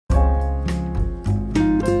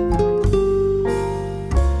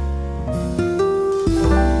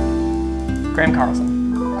Graham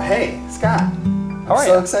Carlson. Hey, Scott. How are I'm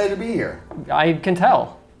so you? excited to be here. I can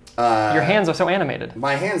tell. Your hands are so animated.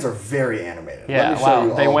 My hands are very animated. Yeah, Let me show wow.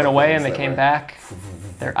 you they all went the away things and they that came were- back.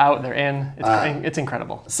 They're out, they're in. It's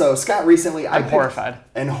incredible. So, Scott, recently I'm horrified.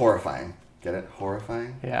 And horrifying. Get it?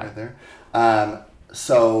 Horrifying? Yeah. Right there.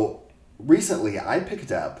 So, recently I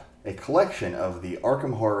picked up a collection of the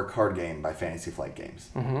Arkham Horror card game by Fantasy Flight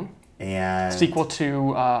Games. Mm-hmm. And Sequel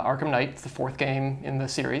to Arkham Knight, the fourth game in the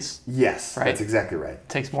series. yes, Right? that's exactly right.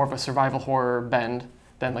 Takes more of a survival horror bend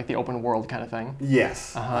than like the open world kind of thing.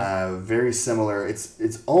 Yes, Uh-huh. very similar.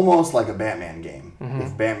 It's almost like a Batman game. Mm-hmm.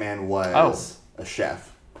 If Batman was a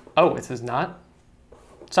chef. Oh, it is not?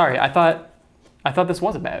 Sorry, I thought this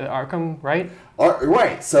was a Arkham, right?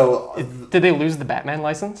 Right, so Did they lose the Batman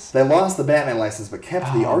license? they lost the Batman license but kept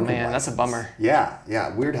the Oh Arkham man, that's a license. bummer.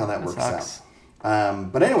 Yeah, weird how that works sucks.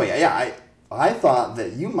 out. But anyway, yeah, I thought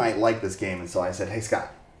that you might like this game, and so I said, hey,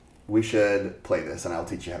 Scott, we should play this, and I'll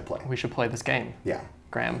teach you how to play. We should play this game. Yeah.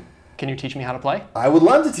 Graham, can you teach me how to play? I would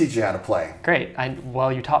love to teach you how to play. Great.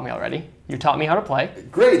 Well, you taught me already. You taught me how to play,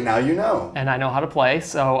 Great, now you know. and I know how to play.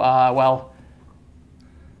 So, well,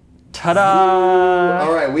 ta-da!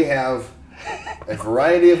 All right, we have a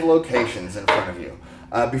variety of locations in front of you.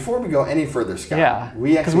 Before we go any further, Scott, Yeah, we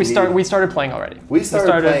because actually we started playing already. we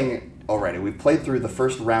started playing already. We played through the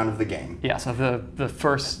first round of the game. Yeah. So the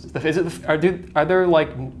first is it are there like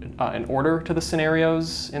an order to the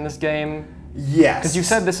scenarios in this game? Yes. Because you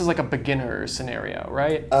said this is like a beginner scenario,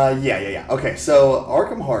 right? Yeah. Okay, so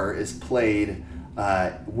Arkham Horror is played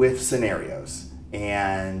with scenarios,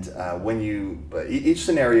 and when you each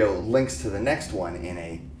scenario links to the next one in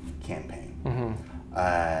a campaign.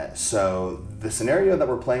 Mm-hmm. So the scenario that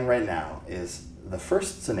we're playing right now is the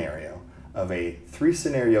first scenario of a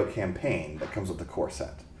 3-scenario campaign that comes with the core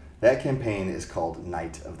set. That campaign is called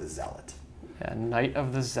Night of the Zealot. Yeah, Knight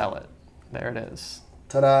of the Zealot. There it is.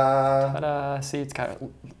 Ta-da! Ta-da! See, it's got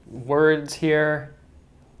words here.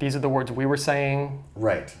 These are the words we were saying,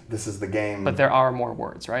 Right, this is the game. but there are more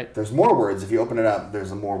words, right? There's more words. If you open it up,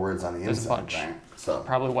 there's more words on the There's a inside. bunch. Right? So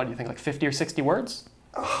Probably, what do you think, like 50 or 60 words?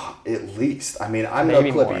 at least, I mean, I'm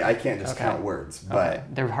Maybe no Clippy. more. I can't just Okay. count words, but Okay,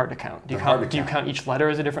 they're hard to count. Do you They're hard count? to Do you count each letter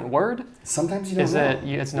as a different word? sometimes you don't Is know. it?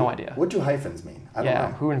 It's no idea. What do hyphens mean? I don't Yeah,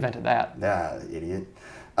 know. who invented that? Idiot.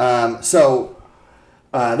 So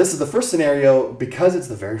this is the first scenario. Because it's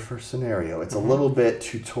the very first scenario, it's a little bit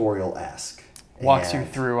tutorial-esque. Walks you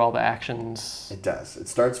And through all the actions. It does. It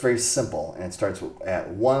starts very simple, and it starts at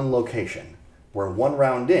one location. We're one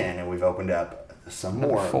round in, and we've opened up some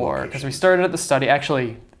more Four, because we locations. started at the study.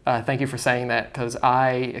 Actually, thank you for saying that, because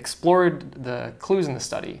I explored the clues in the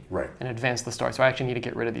study Right. and advanced the story. So I actually need to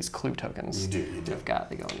get rid of these clue tokens. You do. I've got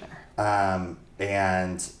to go in there.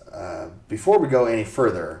 And before we go any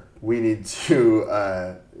further, we need to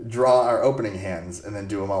draw our opening hands and then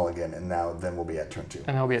do them all again, and then we'll be at turn 2.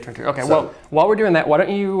 And that'll be a turn 2. Okay. So- Well, while we're doing that, why don't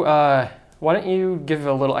you give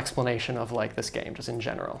a little explanation of like this game, just in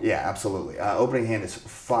general? Yeah, absolutely. Opening hand is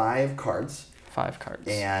 5 cards, 5 cards.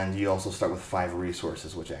 and you also start with 5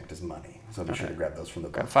 resources, which act as money. So be sure to grab those from the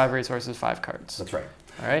Got book. 5 resources, 5 cards. That's right.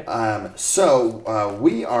 All right. So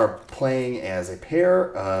we are playing as a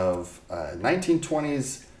pair of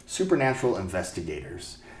 1920s supernatural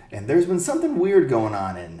investigators. And there's been something weird going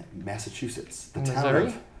on in Massachusetts, the town Missouri?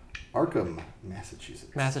 of Arkham,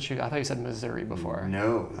 Massachusetts. Massachusetts. I thought you said Missouri before.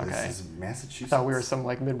 No, this Okay. is Massachusetts. I thought we were some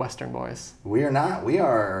like Midwestern boys. We are not. We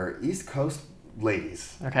are East Coast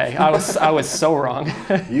ladies. Okay, I was so wrong.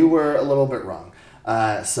 You were a little bit wrong.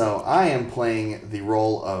 So I am playing the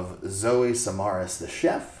role of Zoe Samaras, the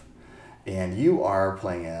chef, and you are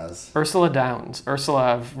playing as... Ursula Downs.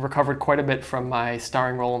 Ursula, I've recovered quite a bit from my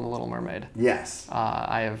starring role in The Little Mermaid. Yes,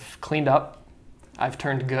 I have cleaned up. I've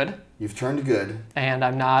turned good, you've turned good. and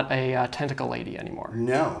I'm not a tentacle lady anymore.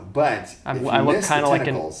 No, but I if you look miss kind the of like an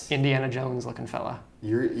tentacles, Indiana Jones looking fella.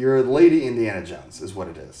 you're Lady Indiana Jones, is what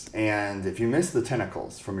it is. And if you miss the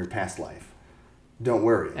tentacles from your past life, don't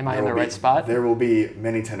worry. Am I There in the will right spot? There will be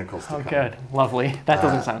many tentacles to Oh, come. good. Lovely. That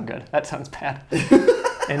doesn't sound good. That sounds bad.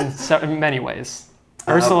 In many ways.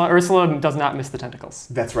 Ursula does not miss the tentacles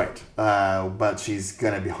That's right. But she's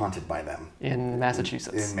going to be haunted by them in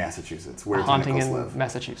Massachusetts. in Massachusetts, where Haunting tentacles in live.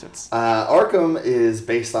 Massachusetts. Arkham is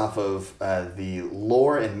based off of the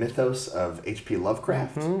lore and mythos of H.P.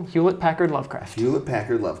 Lovecraft. Hewlett-Packard Lovecraft.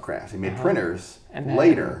 Hewlett-Packard Lovecraft. He made printers And then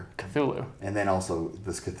later, Cthulhu. and then also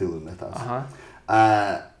this Cthulhu mythos.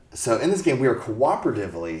 Uh-huh. So in this game, we are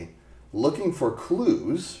cooperatively looking for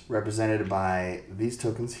clues represented by these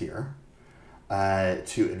tokens here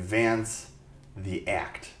to advance the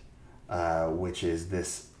act, which is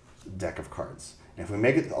this deck of cards. And if we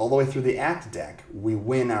make it all the way through the act deck, we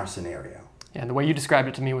win our scenario. Yeah, and the way you described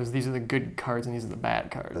it to me was these are the good cards and these are the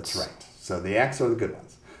bad cards. That's right. So the acts are the good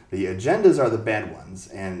ones. The agendas are the bad ones,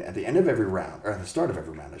 and at the end of every round, or at the start of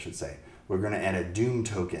every round, I should say, we're going to add a doom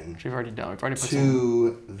token Which we've already done. We've already put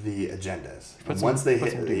to the agendas. And once they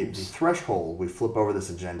hit the threshold, we flip over this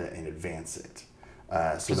agenda and advance it.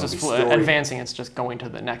 So it's just advancing, it's just going to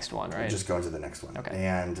the next one, right? Just going to the next one. Okay.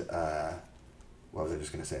 And what was I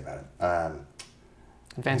just going to say about it?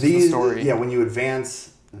 Advances the story. Yeah, when you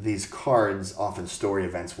advance these cards, often story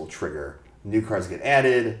events will trigger. New cards get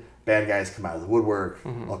added, bad guys come out of the woodwork,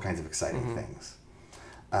 all kinds of exciting things.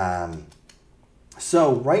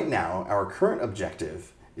 So right now, our current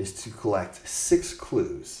objective is to collect 6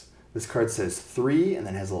 clues. This card says 3 and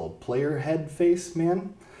then has a little player head face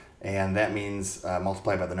man. And that means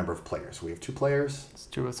multiplied by the number of players. We have 2 players. It's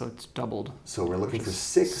 2, so it's doubled. So we're looking for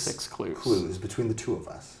 6 clues between the 2 of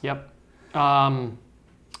us. Yep.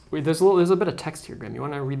 There's a bit of text here, Grim. You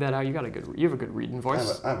want to read that out? You have a good reading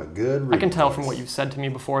voice. I have a good reading I can tell voice. From what you've said to me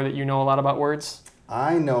before that you know a lot about words.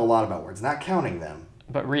 I know a lot about words, not counting them.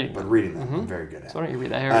 But reading them. I'm very good at. So why don't you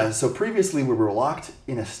read that here? So previously we were locked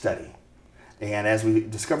in a study. And as we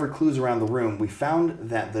discovered clues around the room, we found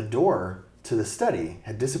that the door to the study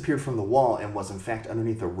had disappeared from the wall and was in fact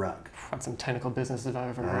underneath a rug. That's some technical business that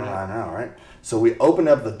I've ever heard of. I know, right? So we opened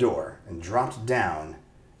up the door and dropped down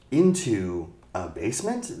into a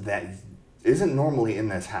basement that isn't normally in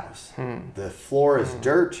this house. The floor is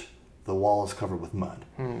dirt, the wall is covered with mud.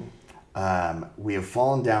 We have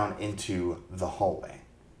fallen down into the hallway.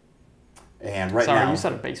 And now... Sorry, you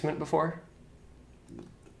said a basement before?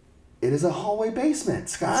 It is a hallway basement,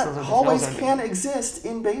 Scott. Hallways can exist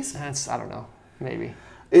in basements. I don't know. Maybe.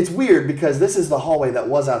 It's weird because this is the hallway that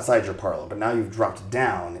was outside your parlor, but now you've dropped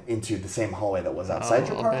down into the same hallway that was outside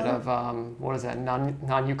your parlor. A bit of, what is that,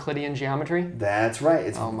 non-Euclidean geometry? That's right.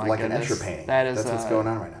 It's like goodness. an Escher painting. That's what's going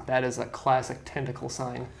on right now. That is a classic tentacle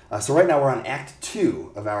sign. So right now we're on Act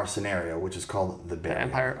 2 of our scenario, which is called The Barrier. The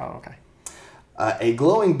Empire? Oh, okay. A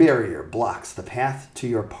glowing barrier blocks the path to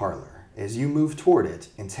your parlor. As you move toward it,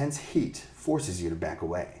 intense heat forces you to back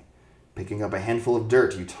away. Picking up a handful of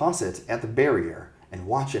dirt, you toss it at the barrier and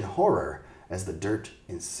watch in horror as the dirt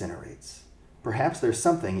incinerates. Perhaps there's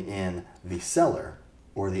something in the cellar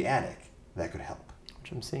or the attic that could help.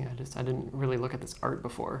 Which I'm seeing. I didn't really look at this art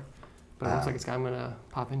before, but it looks like I'm gonna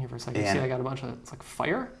pop in here for a second. See, I got a bunch of it's like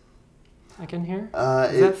fire. Like in here.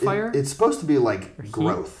 Is that fire? It's supposed to be like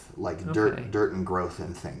growth, like dirt and growth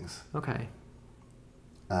and things. Okay.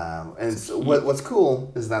 And so what's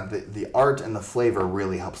cool is that the art and the flavor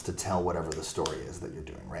really helps to tell whatever the story is that you're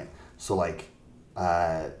doing, right? So like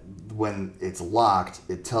when it's locked,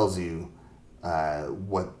 it tells you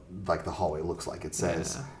what like the hallway looks like. It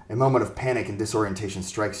says, a moment of panic and disorientation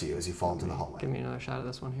strikes you as you fall into the hallway. Give me another shot of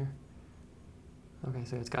this one here. Okay,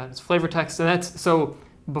 so it's flavor text, and so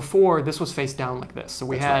before this was face down like this. So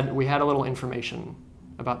we had a little information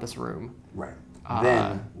about this room. Right.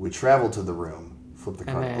 Then we traveled to the room. Flip the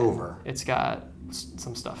card over. It's got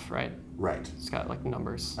some stuff, right? Right. It's got like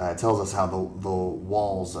numbers. It tells us how the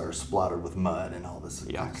walls are splattered with mud and all this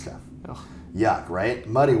kind of stuff. Ugh. Yuck, right?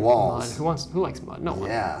 Muddy walls. Mud. Who likes mud? No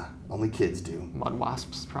one. Yeah, only kids do. Mud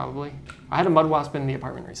wasps, probably. I had a mud wasp in the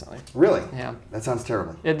apartment recently. Really? Yeah. That sounds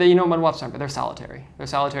terrible. You know mud wasps aren't, but they're solitary. They're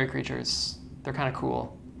solitary creatures. They're kind of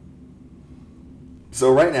cool.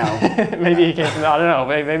 So right now, maybe you can't. I don't know.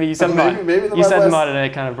 Maybe you said mud. Maybe you said mud, and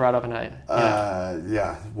it kind of brought up an idea.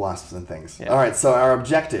 Yeah, wasps and things. Yeah. All right. So our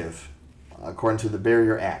objective, according to the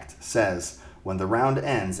Barrier Act, says when the round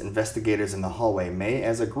ends, investigators in the hallway may,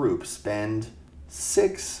 as a group, spend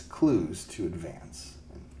 6 clues to advance.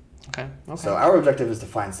 Okay. So our objective is to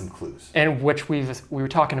find some clues. And which we were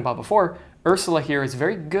talking about before. Ursula here is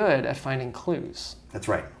very good at finding clues. That's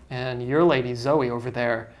right. And your lady Zoe over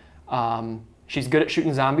there. She's good at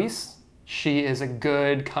shooting zombies. She is a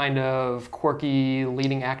good kind of quirky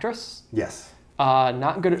leading actress. Yes.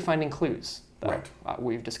 Not good at finding clues, though, right.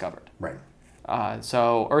 We've discovered. Right.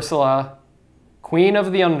 So Ursula, queen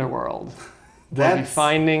of the underworld, will be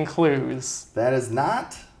finding clues. That is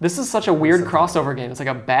not... This is such a weird crossover game. It's like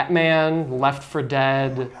a Batman, Left 4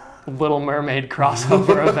 Dead, Little Mermaid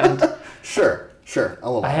crossover event. Sure.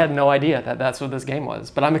 I had no idea that that's what this game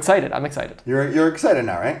was, but I'm excited. You're excited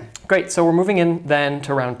now, right? Great. So we're moving in then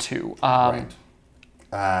to round 2. Right.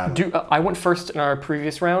 I went first in our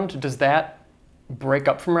previous round. Does that break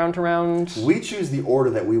up from round to round? We choose the order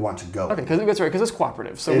that we want to go. Okay, because it's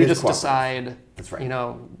cooperative. So we just decide. That's right.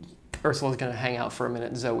 Ursula's going to hang out for a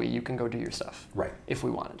minute. Zoe, you can go do your stuff. Right. If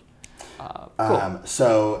we wanted. Cool.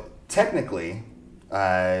 So technically,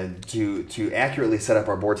 to accurately set up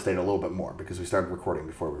our board state a little bit more, because we started recording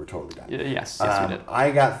before we were totally done. Yes, we did.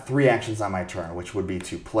 I got 3 actions on my turn, which would be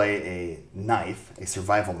to play a knife, a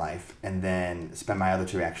survival knife, and then spend my other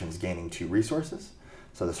 2 actions gaining 2 resources.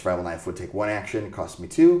 So the survival knife would take 1 action, cost me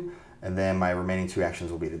 2, and then my remaining 2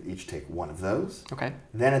 actions will be to each take 1 of those. Okay.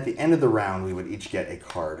 Then at the end of the round, we would each get a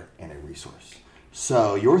card and a resource.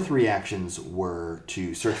 So your 3 actions were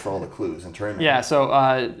to search for all the clues and turn them. Yeah, so,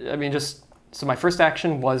 I mean, so my first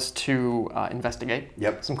action was to investigate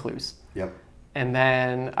some clues. Yep. And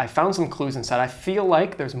then I found some clues and said, I feel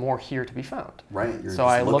like there's more here to be found. Right. So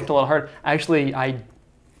I looked a little hard. Actually, I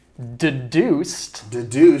deduced.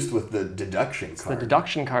 Deduced with the deduction card. The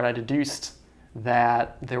deduction card, I deduced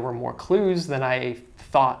that there were more clues than I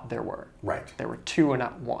thought there were. Right. There were 2 and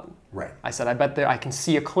not 1. Right. I said, I bet I can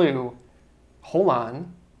see a clue. Hold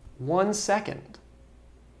on 1 second.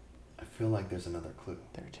 I feel like there's another clue.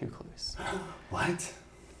 There are 2 clues. What?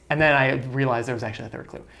 And then I realized there was actually a 3rd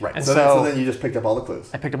clue. Right. And so then you just picked up all the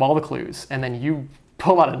clues. I picked up all the clues, and then you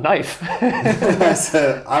pull out a knife. I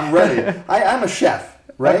said, I'm ready. I'm a chef,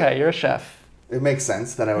 right? Okay, you're a chef. It makes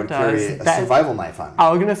sense that I would carry a survival knife on me. I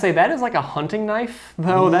was gonna say that is like a hunting knife,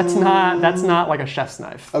 though. That's not like a chef's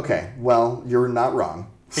knife. Okay, well, you're not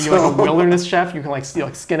wrong. Are you like a wilderness chef? You can like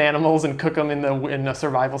skin animals and cook them in a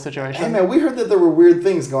survival situation. Hey man, we heard that there were weird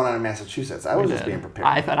things going on in Massachusetts. I was just being prepared.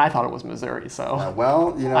 I thought it was Missouri, so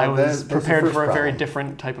well, you know, I was prepared for a very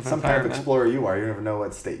different type of environment. Some kind of explorer you are. You never know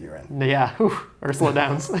what state you're in. Yeah, whew, Ursula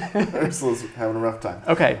Downs. Ursula's having a rough time.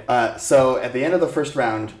 Okay. So at the end of the first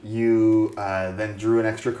round, you then drew an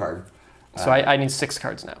extra card. So I need 6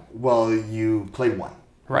 cards now. Well, you played 1.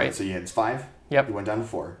 Right. So you had 5. Yep. You went down to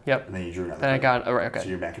 4. Yep. And then you drew another. Then I got all right. Okay. So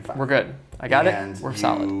you're back at 5. We're good. I got and it. We're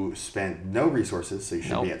solid. You spent no resources, so you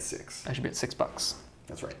should be at 6. I should be at $6.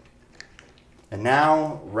 That's right. And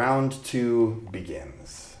now round 2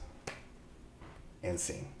 begins. And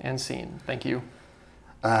scene. And scene. Thank you.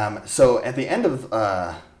 So at the end of,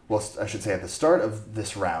 well, I should say at the start of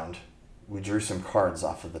this round, we drew some cards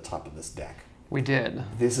off of the top of this deck. We did.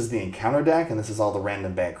 This is the encounter deck, and this is all the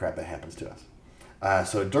random bad crap that happens to us.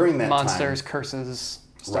 So during that monsters, time, curses,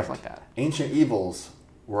 stuff like that. Ancient evils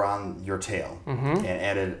were on your tail and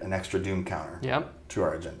added an extra doom counter to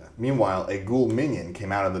our agenda. Meanwhile, a ghoul minion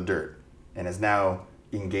came out of the dirt and has now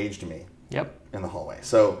engaged me in the hallway.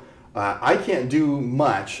 So I can't do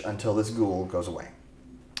much until this ghoul goes away.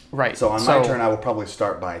 Right. So on my turn, I will probably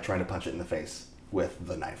start by trying to punch it in the face with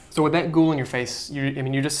the knife. So with that ghoul in your face,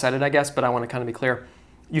 you just said it, I guess, but I want to kind of be clear.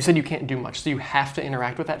 You said you can't do much, so you have to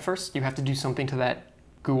interact with that first? You have to do something to that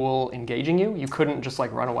ghoul engaging you? You couldn't just like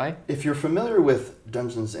run away? If you're familiar with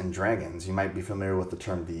Dungeons and Dragons, you might be familiar with the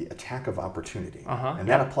term the attack of opportunity. And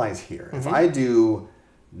that applies here. If I do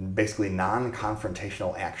basically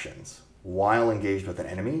non-confrontational actions while engaged with an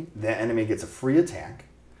enemy, that enemy gets a free attack,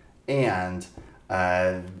 and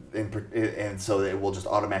so it will just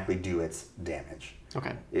automatically do its damage.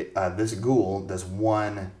 Okay. This ghoul does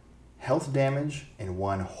 1 health damage and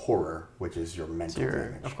 1 horror, which is your mental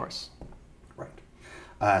damage. Of course.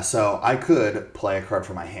 Right. So I could play a card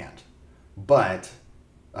from my hand, but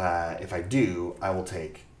if I do, I will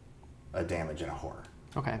take a damage and a horror.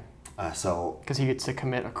 Okay. Because he gets to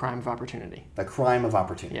commit a crime of opportunity. A crime of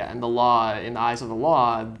opportunity. Yeah, and the law, in the eyes of the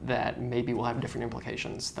law, that maybe will have different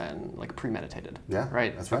implications than like premeditated. Yeah.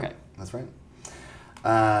 Right. That's right. Okay. That's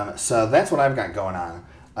right. So that's what I've got going on.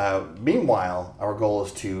 Meanwhile, our goal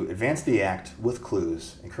is to advance the act with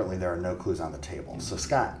clues, and currently there are no clues on the table. So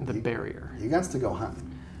Scott, the barrier. You got to go hunt.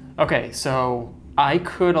 Okay, so I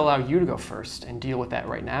could allow you to go first and deal with that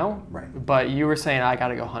right now. Right. But you were saying I got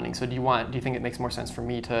to go hunting. So do you think it makes more sense for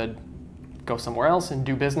me to go somewhere else and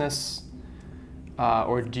do business,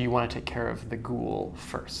 or do you want to take care of the ghoul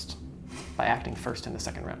first by acting first in the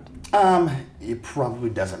second round? It probably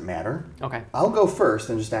doesn't matter. Okay. I'll go first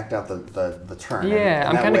and just act out the turn. Yeah,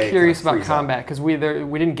 I'm kind of curious about combat because we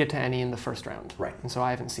didn't get to any in the first round. Right. And so I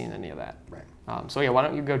haven't seen any of that. Right. So yeah, why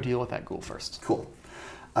don't you go deal with that ghoul first? Cool.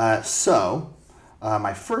 My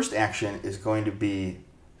first action is going to be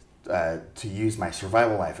to use my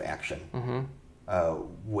survival life action,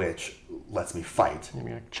 which lets me fight. You're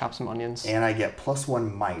gonna chop some onions. And I get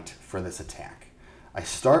 +1 might for this attack.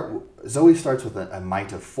 Zoe starts with a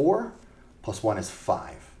might of 4, +1 is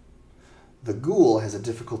 5. The ghoul has a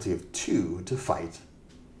difficulty of 2 to fight.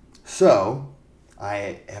 So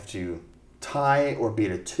I have to tie or beat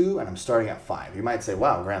a 2, and I'm starting at 5. You might say,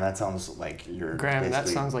 wow, Graham, that sounds like you're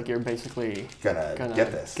basically gonna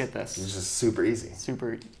get this. Get this. It's just super easy.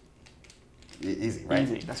 Super. Easy, right?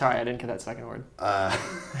 Easy. That's right. I didn't get that second word.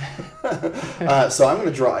 So I'm going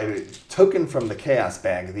to draw a token from the Chaos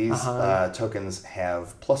bag. These tokens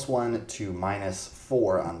have +1 to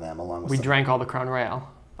 -4 on them, along with. We drank all the Crown Royale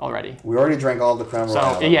already. We already drank all the Crown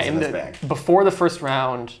Royale. So yeah, in this bag. Before the first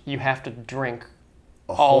round, you have to drink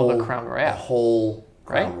all the Crown Royale. A whole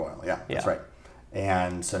Crown right? Royale. Yeah, that's right.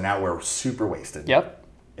 And so now we're super wasted. Yep.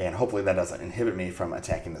 And hopefully that doesn't inhibit me from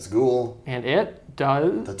attacking this ghoul. And it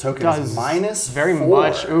does. The token is -4. Very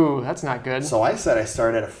much. Ooh, that's not good. So I said I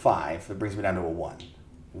start at a 5. That brings me down to a 1.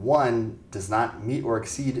 1 does not meet or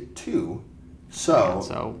exceed 2.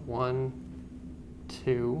 So 1,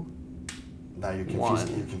 2. Now you're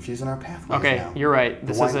confusing our pathways. Okay, now. you're right.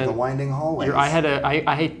 This isn't the winding hallways.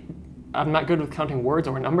 I'm not good with counting words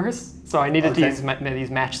or numbers, so I needed to use these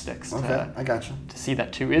matchsticks I gotcha. to see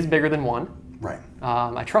that 2 is bigger than 1. Right.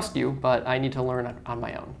 I trust you, but I need to learn on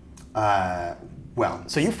my own. Well.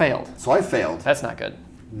 So you failed. So I failed. That's not good.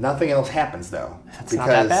 Nothing else happens though. That's not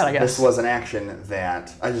that bad, I guess. This was an action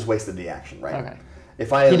that I just wasted the action, right? Okay.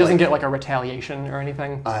 If I he doesn't get like a retaliation or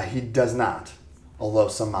anything. He does not, although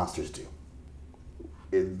some monsters do.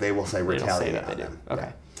 They will say retaliate on them. Okay.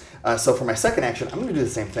 Yeah. So for my second action, I'm going to do the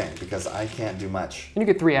same thing because I can't do much. And you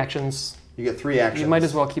get 3 actions. You get 3 actions. You might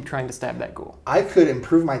as well keep trying to stab that ghoul. I could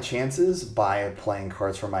improve my chances by playing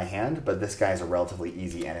cards from my hand, but this guy is a relatively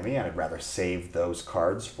easy enemy, and I'd rather save those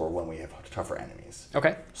cards for when we have tougher enemies.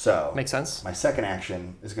 Okay. So makes sense. My second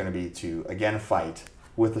action is going to be to again fight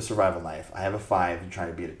with the survival knife. I have a 5. You're trying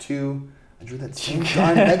to beat a 2. I drew that same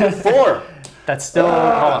darn -4. That's still. Hold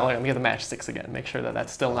on, let me get the matchsticks again. Make sure that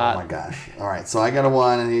that's still not. Oh my gosh! All right, so I got a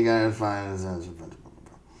 1, and he got a 5.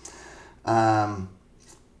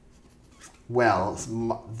 Well,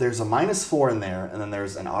 there's a -4 in there, and then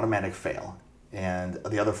there's an automatic fail, and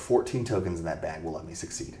the other 14 tokens in that bag will let me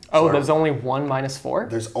succeed. Oh, so there's only one -4.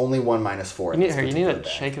 There's only one -4. You need to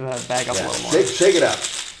shake the bag up a little more. Shake it up.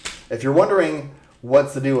 If you're wondering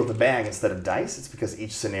what's the deal with the bag instead of dice, it's because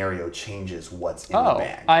each scenario changes what's in the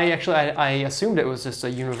bag. I assumed it was just a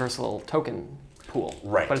universal token pool.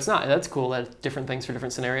 Right. But it's not. That's cool. That's different things for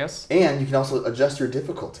different scenarios. And you can also adjust your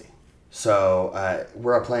difficulty. So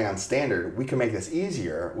we're playing on standard. We can make this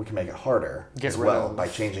easier. We can make it harder as well by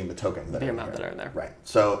changing the tokens that are in there. Right.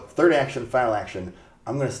 So third action, final action,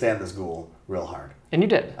 I'm going to stand this ghoul real hard. And you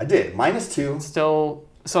did. I did. -2. Still.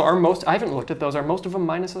 So I haven't looked at those. Are most of them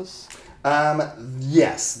minuses?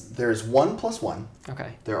 Yes, there's 1 + 1.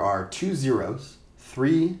 Okay. There are 2 zeros,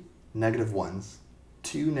 3 -1s,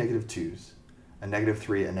 2 -2s, a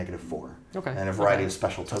 -3, a -4. Okay. And a variety of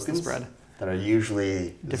special tokens that are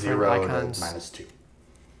usually different 0 icons. to -2.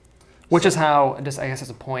 Which is how, just I guess as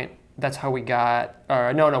a point, that's how we got,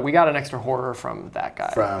 we got an extra horror from that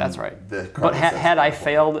guy. That's right. But had I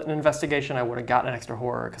failed an investigation, I would have gotten an extra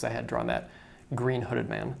horror because I had drawn that green hooded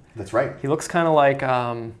man. That's right. He looks kind of like,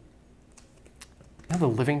 the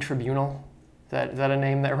Living Tribunal. Is that a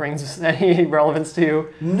name that rings any relevance to you?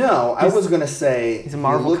 No, I was going to say he's a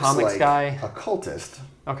Marvel Comics guy. A cultist.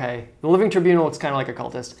 Okay. The Living Tribunal looks kind of like a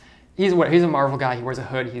cultist. He's a Marvel guy. He wears a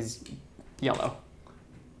hood. He's yellow.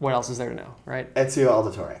 What else is there to know, right? Ezio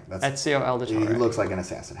Auditore. Ezio Auditore. He looks like an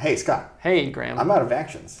assassin. Hey, Scott. Hey, Graham. I'm out of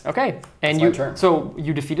actions. Okay. And it's my turn. So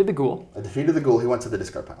you defeated the ghoul. I defeated the ghoul. He went to the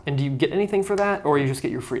discard pile. And do you get anything for that, or you just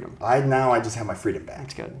get your freedom? I just have my freedom back.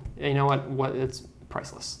 That's good. You know what? It's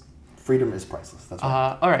priceless. Freedom is priceless. That's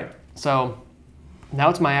right. All right. So now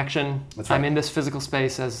it's my action. That's right. I'm in this physical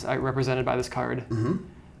space as represented by this card.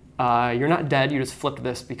 Mm-hmm. You're not dead. You just flipped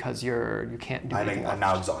this because you can't do anything. I'm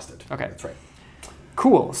now exhausted. Okay. That's right.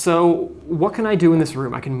 Cool. So what can I do in this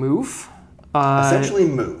room? I can move. Essentially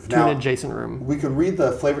move. To an adjacent room. We could read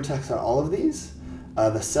the flavor text on all of these.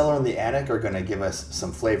 The cellar and the attic are going to give us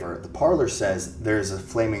some flavor. The parlor says there's a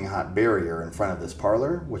flaming hot barrier in front of this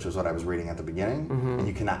parlor, which was what I was reading at the beginning, and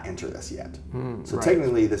you cannot enter this yet. So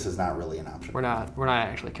technically, this is not really an option. We're not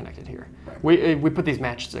actually connected here. Right. We put these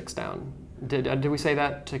matchsticks down. Did we say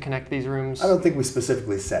that to connect these rooms? I don't think we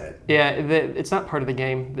specifically said it. Yeah, it's not part of the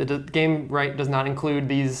game. The game does not include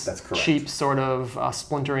these cheap sort of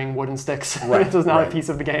splintering wooden sticks. Right. It is not a piece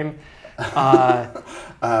of the game.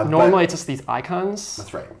 Normally it's just these icons.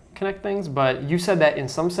 That's right. Connect things, but you said that in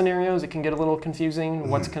some scenarios it can get a little confusing.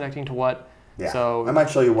 What's connecting to what? Yeah. So I might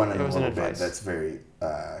show you one in a little bit. That's very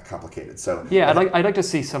complicated. So yeah, I'd like to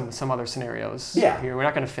see some other scenarios. Yeah. Here we're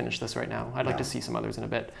not going to finish this right now. I'd like to see some others in a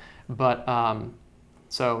bit, but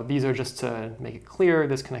so these are just to make it clear.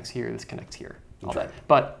 This connects here. This connects here. All that,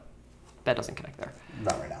 but that doesn't connect there.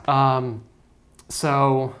 Not right now.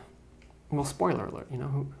 So. Well, spoiler alert. I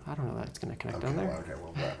don't know that it's going to connect down there. Okay,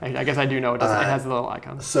 well, I guess I do know it doesn't. It has a little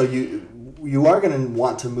icon. So You are going to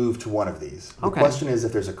want to move to one of these. The Okay. question is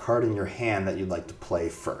if there's a card in your hand that you'd like to play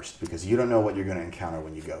first, because you don't know what you're going to encounter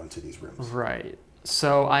when you go into these rooms. Right.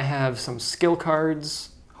 So I have some skill cards.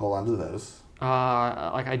 Hold on to those.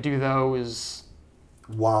 Like I do those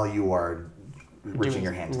while you are reaching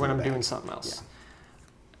your hand to when the I'm bag. doing something else.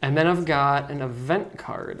 Yeah. And then I've got an event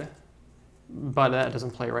card, but that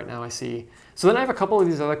doesn't play right now, I see. So then I have a couple of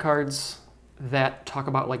these other cards that talk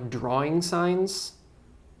about like drawing signs,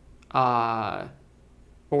 or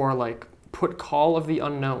like put Call of the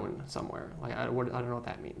Unknown somewhere. Like I don't know what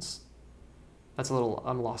that means. That's a little,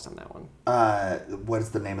 I'm lost on that one. What is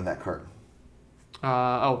the name of that card?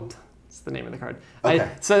 It's the name of the card. Okay.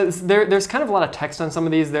 There's kind of a lot of text on some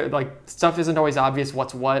of these. Like stuff isn't always obvious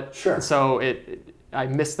what's what. Sure. So I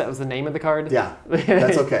missed that was the name of the card. Yeah,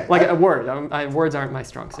 that's okay. Like a word. Words aren't my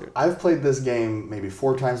strong suit. I've played this game maybe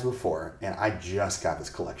 4 times before, and I just got this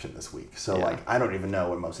collection this week. So Yeah. like I don't even know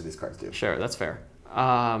what most of these cards do. Sure, that's fair.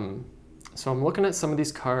 So I'm looking at some of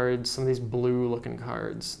these cards, some of these blue-looking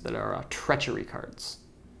cards that are treachery cards.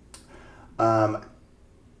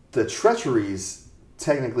 The treacheries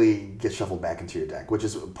technically get shuffled back into your deck, which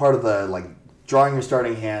is part of the like drawing your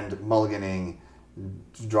starting hand, mulliganing,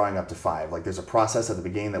 drawing up to 5. Like there's a process at the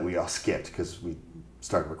beginning that we all skipped because we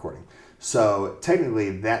started recording. So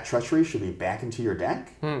technically that treachery should be back into your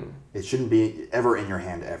deck. It shouldn't be ever in your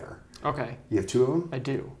hand ever. Okay. You have 2 of them? I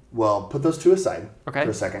do. Well, put those 2 aside for Okay.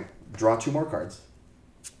 a second. Draw 2 more cards.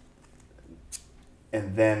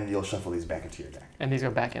 And then you'll shuffle these back into your deck. And these go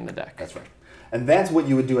back in the deck. That's right. And that's what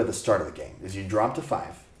you would do at the start of the game, is you drop to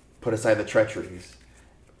 5, put aside the treacheries,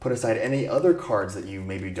 put aside any other cards that you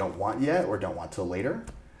maybe don't want yet or don't want till later,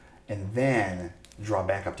 and then draw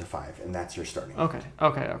back up to 5, and that's your starting. Okay.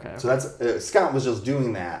 So that's Scott was just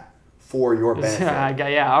doing that for your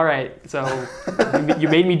benefit. Yeah, all right. So you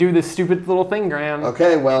made me do this stupid little thing, Graham.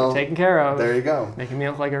 Okay, well, Taken care of. there you go. Making me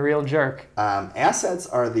look like a real jerk. Assets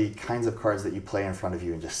are the kinds of cards that you play in front of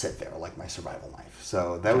you and just sit there, like my survival knife.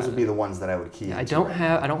 So those would be the ones that I would key into. I don't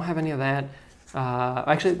have any of that.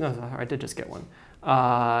 Actually, no, I did just get one.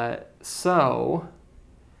 So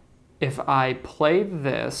if I play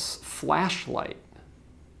this flashlight,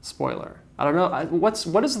 spoiler. I don't know.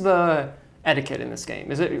 What is the etiquette in this game?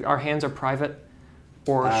 Is it our hands are private,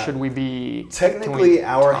 or should we be? Technically,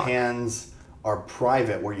 our hands are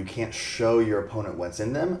private, where you can't show your opponent what's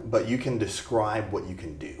in them, but you can describe what you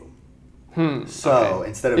can do. So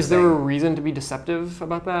instead of is there a reason to be deceptive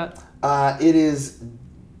about that? It is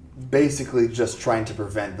basically just trying to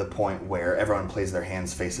prevent the point where everyone plays their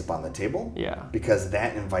hands face up on the table. Yeah. Because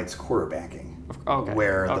that invites quarterbacking. Okay.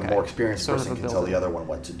 Where the more experienced Sort of person a can tell build-in. the other one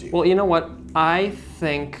what to do. Well, you know what? I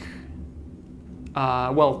think.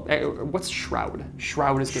 What's Shroud?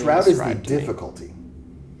 Shroud is going to Shroud is the describe to me. difficulty.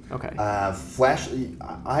 Okay.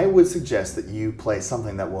 I would suggest that you play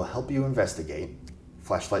something that will help you investigate,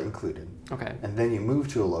 flashlight included. Okay. And then you move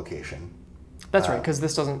to a location. That's right, because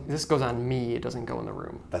this goes on me. It doesn't go in the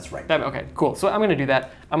room. That's right. Okay, cool. So I'm going to do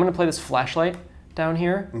that. I'm going to play this flashlight down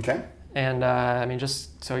here. Okay. And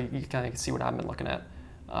just so you kind of see what I've been looking at.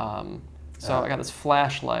 So I got this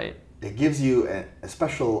flashlight. It gives you a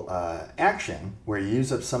special action where you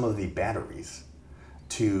use up some of the batteries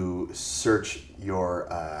to search your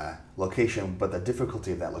location, but the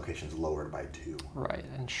difficulty of that location is lowered by 2. Right,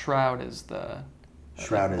 and Shroud is the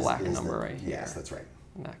black number right here. Yes, that's right.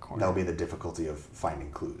 In that corner. That'll be the difficulty of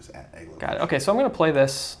finding clues at a location. Got it. Okay, so I'm going to play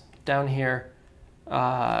this down here, and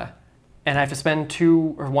I have to spend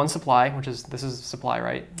 1 supply, this is supply,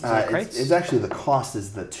 right? Is that crates? It's actually the cost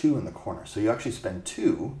is the 2 in the corner, so you actually spend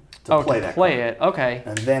 2 to play that. Play card. it. Okay.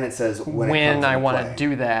 And then it says when I want to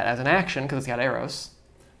do that as an action because it's got arrows.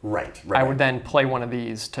 Right. I would then play one of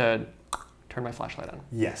these to turn my flashlight on.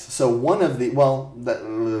 Yes. So one of the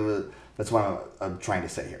that's what I'm trying to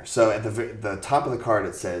say here. So at the top of the card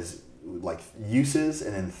it says like uses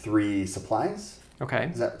and then 3 supplies. Okay.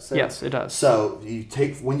 Does that say? Yes, it does. So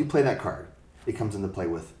when you play that card, it comes into play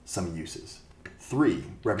with some uses. 3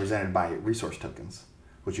 represented by resource tokens,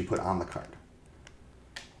 which you put on the card.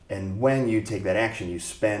 And when you take that action, you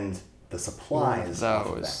spend the supplies off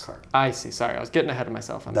of that card. I see. Sorry, I was getting ahead of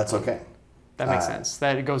myself. That's okay. That makes sense.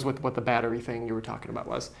 That goes with what the battery thing you were talking about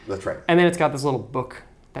was. That's right. And then it's got this little book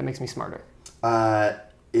that makes me smarter.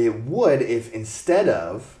 It would if instead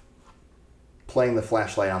of playing the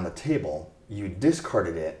flashlight on the table, you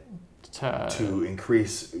discarded it to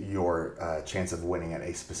increase your chance of winning at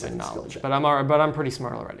a specific skill check. But I'm pretty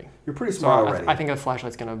smart already. You're pretty smart already. I think a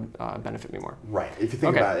flashlight's going to benefit me more. Right. If you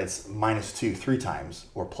think about it, it's -2 3 times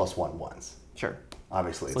or +1 once. Sure.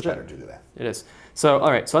 Obviously, it's better to do that. It is. So,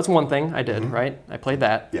 all right. So that's one thing I did, right? I played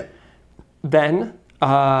that. Yeah. Then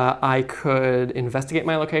I could investigate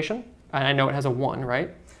my location. And I know it has a 1, right?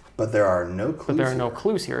 But there are no clues. But there are no here.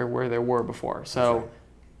 clues here where there were before. So,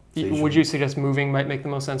 So would you suggest moving might make the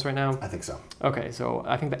most sense right now? I think so. Okay, so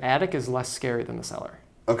I think the attic is less scary than the cellar.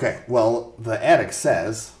 Okay, well, the attic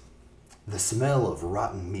says, the smell of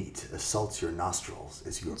rotten meat assaults your nostrils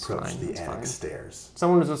as you approach the attic stairs.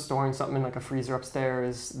 Someone was just storing something in like a freezer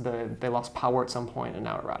upstairs. They lost power at some point and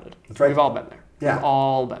now it rotted. That's right. We've all been there. Yeah. We've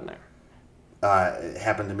all been there. It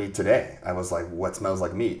happened to me today. I was like, what smells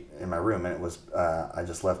like meat in my room? And it was, I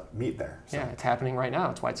just left meat there. So. Yeah, it's happening right now.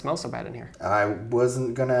 That's why it smells so bad in here. I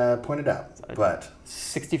wasn't going to point it out, but...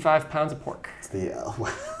 65 pounds of pork. It's the,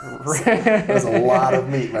 there's a lot of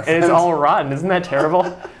meat, my friend. It's all rotten. Isn't that terrible?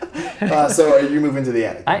 So are you moving to the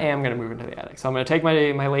attic? I am going to move into the attic. So I'm going to take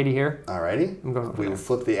my lady here. Alrighty. I'm going over We will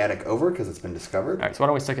flip the attic over because it's been discovered. All right, so why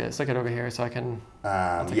don't we stick it over here so I can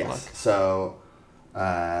take a look. So...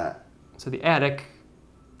 So the attic,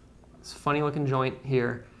 it's a funny looking joint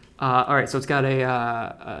here. All right, so it's got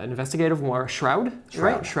an investigative war shroud,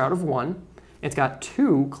 right? Shroud of 1. It's got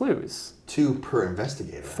 2 clues. 2 per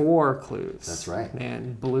investigator. 4 clues. That's right.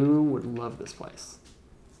 Man, Blue would love this place.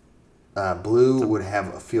 Blue would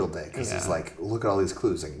have a field day because he's like, look at all these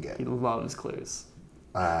clues I can get. He loves clues.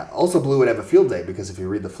 Also, Blue would have a field day because if you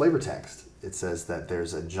read the flavor text, it says that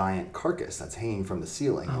there's a giant carcass that's hanging from the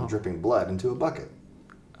ceiling and dripping blood into a bucket.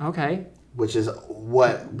 Okay. Which is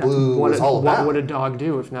what Blue was all about. What would a dog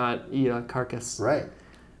do if not eat a carcass? Right.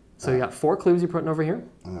 So you got 4 clues you're putting over here?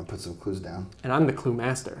 I'm going to put some clues down. And I'm the clue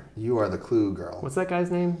master. You are the clue girl. What's that guy's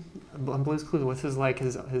name on Blue's Clues? What's his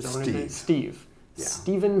owner's name? Steve. Yeah.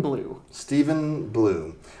 Stephen Blue. Stephen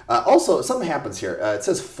Blue. Also, something happens here. It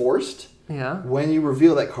says forced. Yeah. When you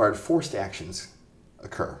reveal that card, forced actions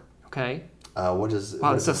occur. Okay. What is...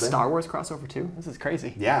 Wow, this is a Star Wars crossover too? This is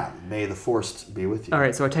crazy. Yeah. May the forced be with you. All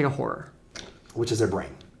right, so I take a horror. Which is a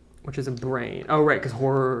brain. Which is a brain. Oh, right, because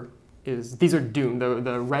horror is... These are Doom.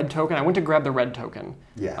 The red token. I went to grab the red token.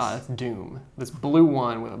 Yes. That's Doom. This blue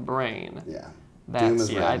one with a brain. Yeah. Doom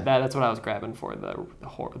is red. That's what I was grabbing for,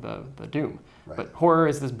 the Doom. Right. But horror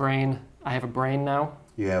is this brain. I have a brain now.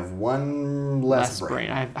 You have 1 less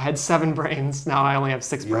brain. I had 7 brains. Now I only have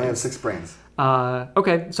 6 brains. You only have 6 brains.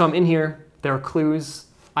 Okay, so I'm in here. There are clues.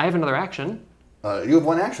 I have another action. You have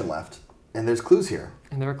 1 action left, and there's clues here.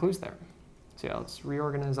 And there are clues there. So yeah, let's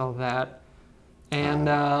reorganize all that. And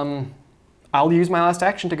I'll use my last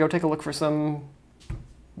action to go take a look for some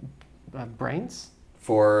brains.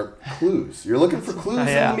 For clues. You're looking for clues in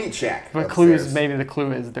the meat shack. But upstairs. clues, maybe the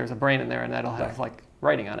clue is there's a brain in there and that'll have like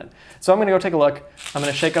writing on it. So I'm going to go take a look. I'm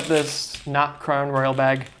going to shake up this not Crown Royal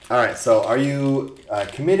bag. All right, so are you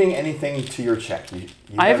committing anything to your check? You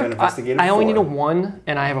have an investigative I only 4. need a 1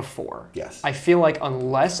 and I have a 4. Yes. I feel like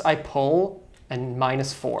unless I pull and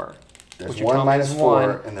 -4. There's 1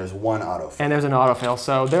 -4 and there's 1 autofail. And there's an autofail,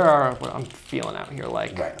 so there are what I'm feeling out here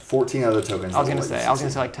like. Right, 14 other tokens. I was gonna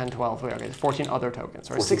say like 10, 12. Okay, 14 other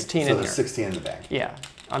tokens, or 14, 16 so in there's here. 16 in the bag. Yeah,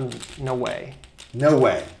 no way. No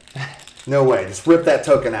way. No way. Just rip that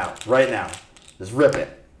token out right now. Just rip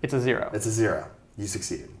it. It's a 0. It's a 0. You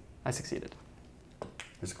succeeded. I succeeded.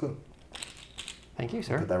 There's a clue. Thank you,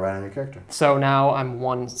 sir. Put that right on your character. So now I'm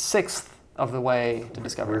 1/6 of the way to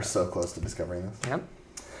discover. We're so close to discovering this. Yep.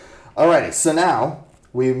 Alrighty, so now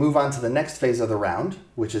we move on to the next phase of the round,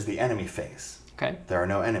 which is the enemy phase. Okay. There are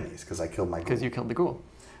no enemies because I killed my ghoul. Because you killed the ghoul.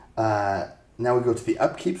 Now we go to the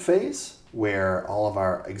upkeep phase, where all of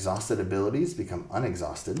our exhausted abilities become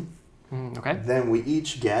unexhausted. Okay. Then we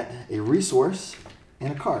each get a resource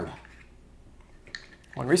and a card.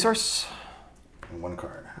 1 resource. And 1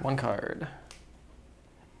 card. 1 card.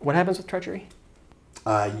 What happens with treachery?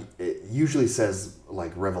 It usually says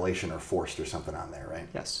like revelation or forced or something on there, right?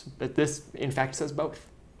 Yes, but this in fact says both.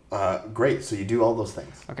 Great, so you do all those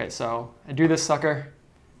things. Okay, so I do this sucker.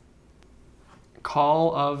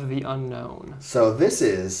 Call of the Unknown. So this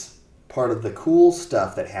is part of the cool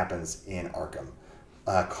stuff that happens in Arkham.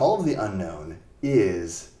 Call of the Unknown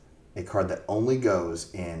is a card that only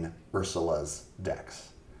goes in Ursula's decks.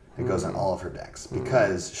 It goes on all of her decks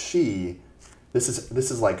because this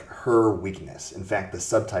is like her weakness. In fact, the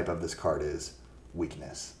subtype of this card is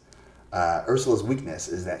weakness. Ursula's weakness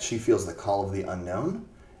is that she feels the call of the unknown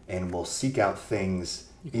and will seek out things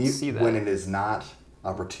when it is not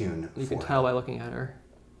opportune. You can tell by looking at her.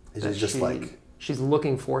 It's just like she's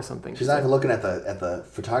looking for something. She's not even looking at the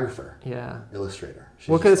photographer. Yeah. Illustrator.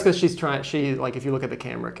 Well, because she's trying. Like if you look at the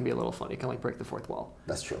camera, it can be a little funny. It can like break the fourth wall.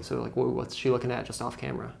 That's true. So like, what's she looking at just off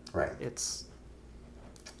camera? Right. It's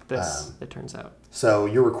this. It turns out. So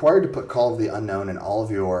you're required to put Call of the Unknown in all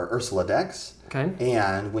of your Ursula decks. Okay.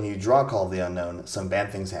 And when you draw Call of the Unknown, some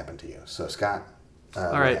bad things happen to you. So Scott,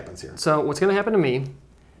 All what right. happens here. So what's going to happen to me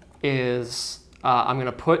is I'm going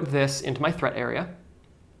to put this into my threat area,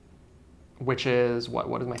 which is what?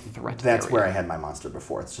 What is my threat That's area? where I had my monster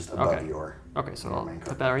before. It's just above Okay. your. Okay, so your I'll main put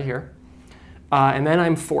card. that right here. And then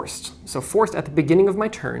I'm forced. So forced at the beginning of my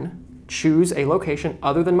turn, choose a location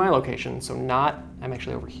other than my location. So not, I'm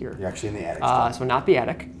actually over here. You're actually in the attic. So not the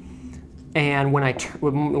attic. And when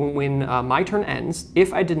when my turn ends,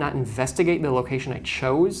 if I did not investigate the location I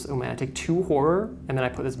chose, I take 2 horror, and then I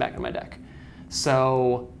put this back in my deck.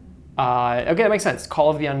 So, okay, that makes sense.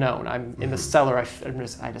 Call of the Unknown. I'm in the cellar.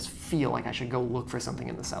 I just feel like I should go look for something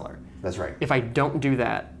in the cellar. That's right. If I don't do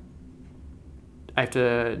that, I have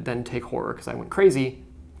to then take horror because I went crazy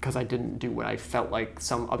because I didn't do what I felt like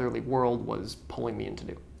some otherly world was pulling me in to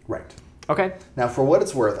do. Right. Okay. Now, for what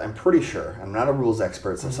it's worth, I'm pretty sure, I'm not a rules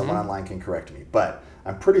expert, so someone online can correct me, but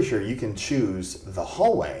I'm pretty sure you can choose the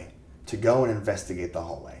hallway to go and investigate the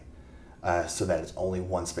hallway so that it's only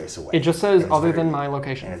one space away. It just says And other than my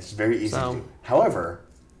location. And it's very easy to do. However,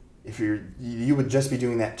 if you would just be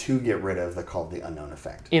doing that to get rid of the Call of the Unknown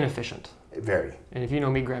effect. Inefficient. Very. And if you know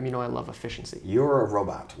me, Graham, you know I love efficiency. You're a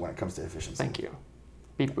robot when it comes to efficiency. Thank you.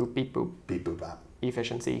 Beep boop, beep boop. Beep boop bop.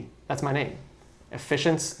 Efficiency. That's my name.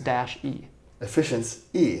 Efficience-E. Efficiency.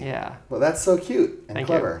 E. Yeah. Well, that's so cute and Thank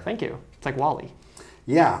clever. you. Thank you. It's like Wally.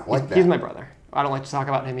 Yeah, like that. He's my brother. I don't like to talk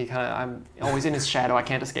about him. I'm always in his shadow. I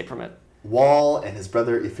can't escape from it. Wall and his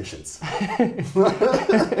brother Efficience.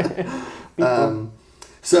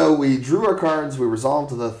 So we drew our cards. We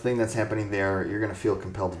resolved the thing that's happening there. You're going to feel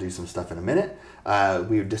compelled to do some stuff in a minute.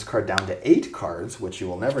 We would discard down to 8 cards, which you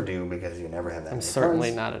will never do because you never have that many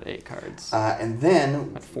Certainly cards. not at 8 cards. And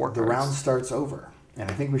then At 4 the cards. round starts over.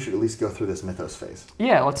 And I think we should at least go through this Mythos phase.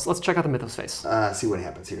 Yeah, let's check out the Mythos phase. See what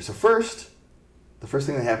happens here. So first, the first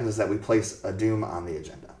thing that happens is that we place a Doom on the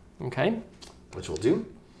agenda, Okay. which we'll do.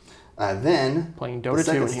 Then Playing the Dota 2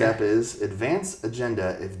 second in step here. is advance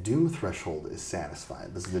agenda if Doom threshold is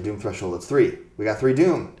satisfied. This is the Doom threshold. It's 3. We got 3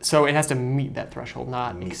 Doom. So it has to meet that threshold,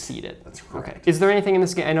 not exceed it. That's correct. Okay. Is there anything in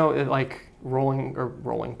this game? I know that like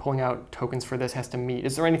pulling out tokens for this has to meet.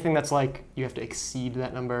 Is there anything that's like you have to exceed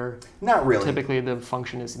that number? Not really. Typically, the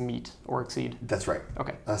function is meet or exceed. That's right.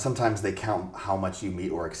 Okay. Sometimes they count how much you meet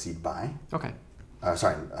or exceed by. Okay.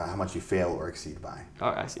 How much you fail or exceed by. Oh,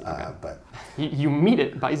 I see. Okay. But You meet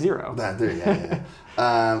it by 0.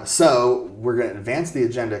 So we're going to advance the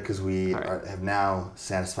agenda because we right. have now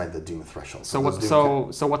satisfied the Doom threshold. So what's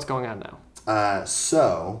going on now?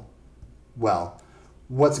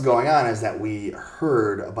 What's going on is that we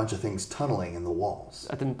heard a bunch of things tunneling in the walls.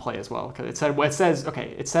 That didn't play as well because it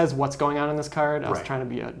says what's going on in this card. I was Right. trying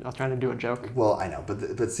to do a joke. Well, I know,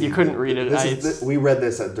 but see, You couldn't read it. We read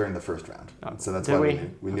this during the first round, so that's did why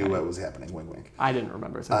we we? knew Okay. what was happening. Wink, wink. I didn't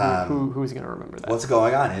remember. So who's going to remember that? What's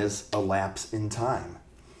going on is a lapse in time.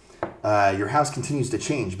 Your house continues to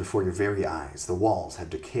change before your very eyes. The walls have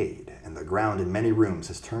decayed, and the ground in many rooms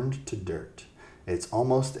has turned to dirt. It's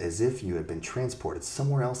almost as if you had been transported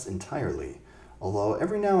somewhere else entirely, although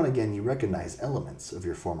every now and again you recognize elements of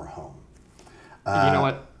your former home. You know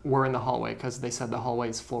what? We're in the hallway because they said the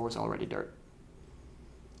hallway's floor was already dirt.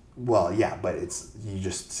 Well, yeah, but it's you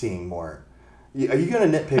just seeing more. Are you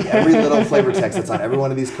going to nitpick every little flavor text that's on every one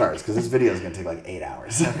of these cards? Because this video is going to take like 8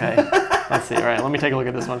 hours. Okay. Let's see. All right. Let me take a look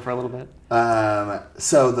at this one for a little bit.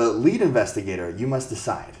 So the lead investigator, you must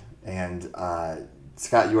decide. And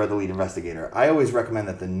Scott, you are the lead investigator. I always recommend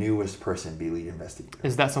that the newest person be lead investigator.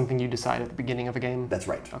 Is that something you decide at the beginning of a game? That's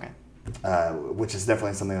right. Okay. Which is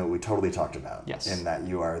definitely something that we totally talked about. Yes. In that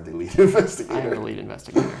you are the lead investigator. I am the lead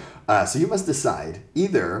investigator. So you must decide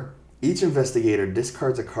either each investigator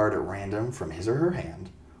discards a card at random from his or her hand,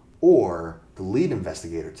 or the lead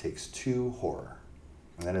investigator takes 2 horror.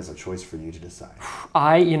 And that is a choice for you to decide.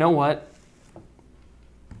 You know what?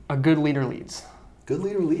 A good leader leads. Good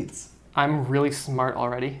leader leads. I'm really smart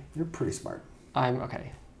already. You're pretty smart. I'm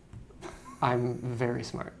very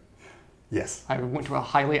smart. Yes. I went to a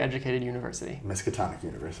highly educated university. Miskatonic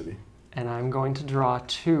University. And I'm going to draw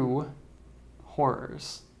 2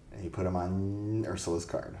 horrors. And you put them on Ursula's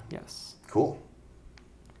card. Yes. Cool.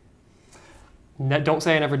 Don't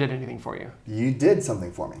say I never did anything for you. You did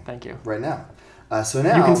something for me. Thank you. Right now. So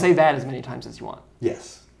now... You can say that as many times as you want.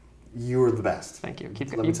 Yes. You are the best. Thank you.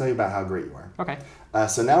 Let me tell you about how great you are. Okay.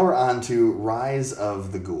 So now we're on to Rise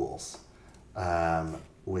of the Ghouls,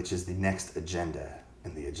 which is the next agenda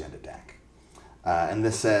in the agenda deck. And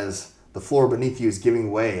this says, the floor beneath you is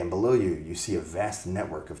giving way, and below you, you see a vast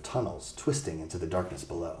network of tunnels twisting into the darkness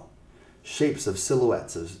below. Shapes and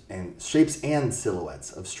silhouettes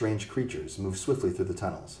of strange creatures move swiftly through the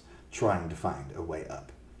tunnels, trying to find a way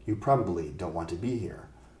up. You probably don't want to be here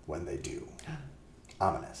when they do.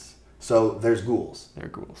 ominous. So there's ghouls. They're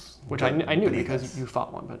ghouls, which I knew beneath because us. you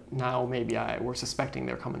fought one, but now maybe we're suspecting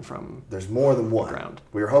they're coming from There's more than one. ground.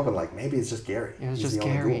 We were hoping like maybe it's just Gary. It was He's just the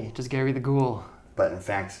only Gary, ghoul. just Gary the ghoul. But in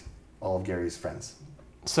fact, all of Gary's friends.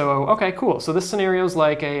 So, okay, cool. So this scenario is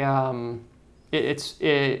like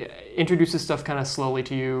it introduces stuff kind of slowly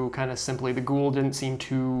to you, kind of simply. The ghoul didn't seem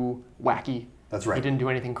too wacky. That's right. He didn't do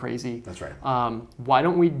anything crazy. That's right. Why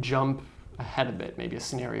don't we jump ahead a bit, maybe a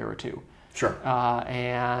scenario or two, Sure.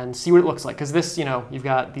 and see what it looks like? Because this, you've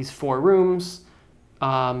got these 4 rooms.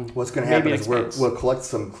 What's going to happen is we'll collect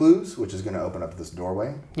some clues, which is going to open up this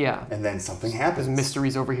doorway. Yeah. And then something happens. There's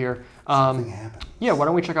mysteries over here. Something happens. Yeah, why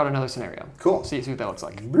don't we check out another scenario? Cool. See what that looks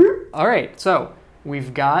like. Boop. All right, so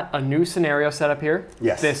we've got a new scenario set up here.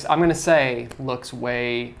 Yes. This, I'm going to say, looks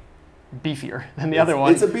way beefier than the other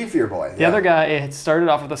one. It's a beefier boy. The other guy, it started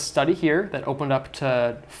off with a study here that opened up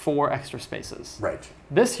to 4 extra spaces. Right.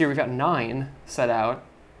 This here, we've got 9 set out.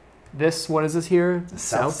 This, what is this here? The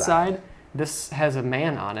South side. This has a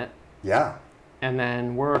man on it. Yeah. And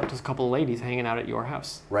then we're just a couple of ladies hanging out at your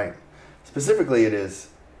house. Right. Specifically, it is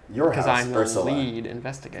your house, Because I'm the Ursula. lead 'Cause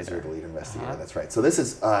investigator. you're the lead investigator. Uh-huh. That's right. So this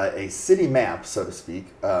is a city map, so to speak,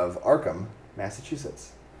 of Arkham,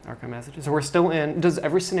 Massachusetts. Arkham, Massachusetts. So we're still in. Does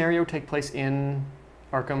every scenario take place in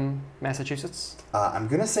Arkham, Massachusetts? I'm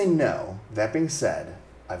going to say no. That being said,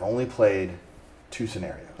 I've only played 2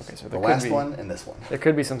 scenarios. Okay, so the there could last be- one and this one. There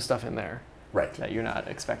could be some stuff in there Right. that you're not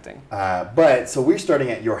expecting. But so we're starting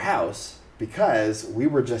at your house because we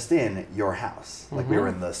were just in your house. Like we were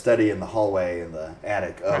in the study, in the hallway, in the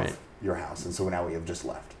attic of Right. your house. And so now we have just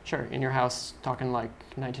left. Sure, in your house, talking like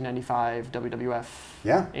 1995 WWF.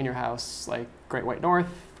 Yeah. In your house, like Great White North.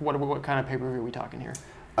 What kind of pay-per-view are we talking here?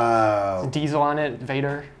 Diesel on it,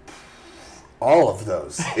 Vader. All of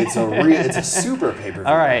those. It's a super pay-per-view.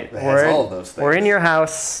 All right, that has all of those things. we're in your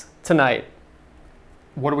house tonight.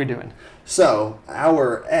 What are we doing? So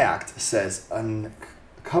our act says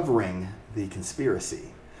uncovering the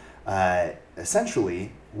conspiracy.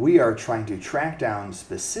 Essentially, we are trying to track down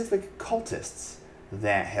specific cultists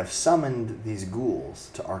that have summoned these ghouls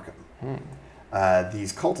to Arkham.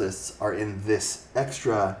 These cultists are in this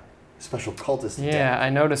extra special cultist Yeah, deck. I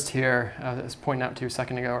noticed here, I was pointing out to you a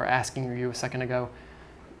second ago, or asking you a second ago,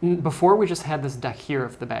 before we just had this deck here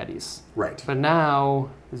of the baddies. Right. But now,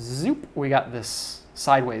 zoop, we got this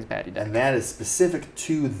sideways baddie deck. And that is specific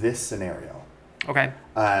to this scenario. Okay,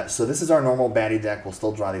 So this is our normal baddie deck. We'll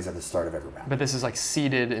still draw these at the start of every round. but this is like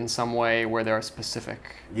seeded in some way where there are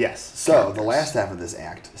specific... Yes. So characters. the last half of this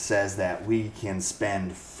act says that we can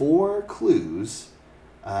spend 4 clues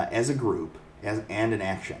as a group and an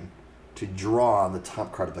action to draw the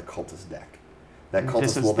top card of the cultist deck. That cultist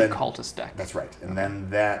This is will the then cultist deck. That's right. And then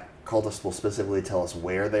that cultist will specifically tell us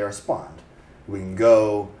where they are spawned. We can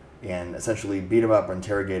go and essentially beat them up or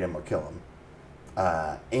interrogate them or kill them.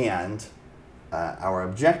 Our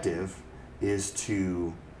objective is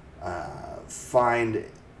to find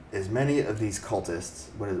as many of these cultists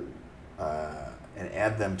and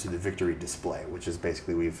add them to the victory display, which is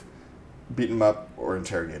basically we've beaten them up or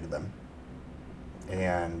interrogated them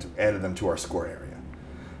and added them to our score area.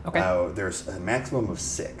 Okay. There's a maximum of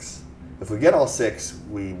 6. If we get all 6,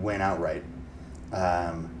 we win outright.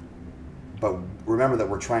 But remember that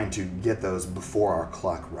we're trying to get those before our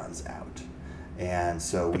clock runs out. And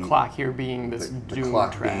so The clock here being this the Doom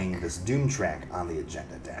clock track. being this Doom track on the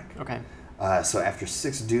agenda deck. Okay. So after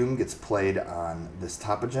 6 Doom gets played on this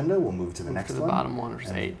top agenda, we'll move to the next to the one. bottom one, which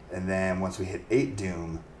is 8. And then once we hit 8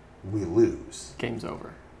 Doom, we lose. Game's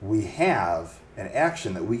over. We have an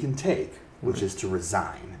action that we can take, which is to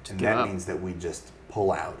resign. And give that up. means that we just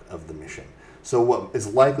pull out of the mission. So what is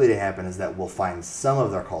likely to happen is that we'll find some of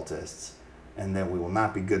their cultists, and then we will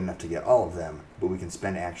not be good enough to get all of them, but we can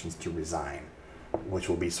spend actions to resign, which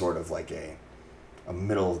will be sort of like a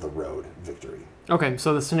middle-of-the-road victory. Okay,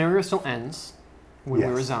 so the scenario still ends when we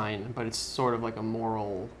Yes. resign, but it's sort of like a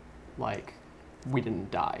moral, like, we didn't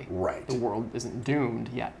die. Right. The world isn't doomed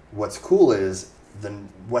yet. What's cool is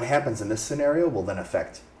what happens in this scenario will then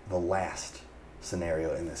affect the last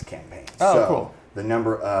scenario in this campaign. Oh, so cool. The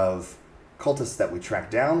number of cultists that we track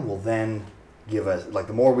down will then give us, like,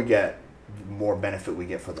 the more we get, the more benefit we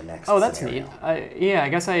get for the next Oh, that's scenario. neat. I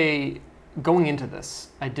guess going into this,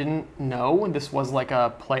 I didn't know this was like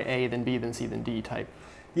a play A, then B, then C, then D type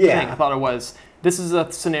Yeah. thing. I thought it was, this is a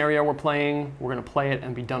scenario we're playing, we're going to play it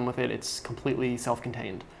and be done with it. It's completely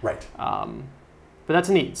self-contained. Right. But that's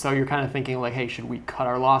neat. So you're kind of thinking like, hey, should we cut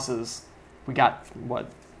our losses? We got,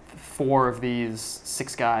 4 of these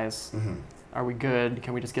 6 guys. Mm-hmm. Are we good?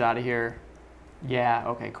 Can we just get out of here? Yeah,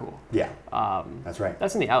 okay, cool. Yeah. That's right.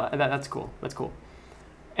 That's neat. That's cool. That's cool.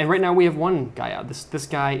 And right now we have one guy out. This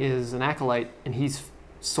guy is an acolyte, and he's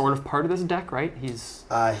sort of part of this deck, right? He's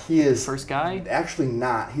he is the first guy. Actually,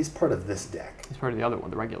 not. He's part of this deck. He's part of the other one,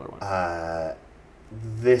 the regular one.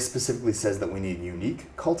 This specifically says that we need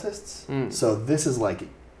unique cultists. So this is like,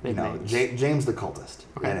 James the cultist,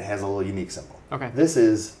 and it has a little unique symbol. Okay. This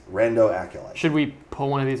is Rando Acolyte. Should we pull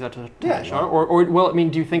one of these out to yeah, or well, I mean,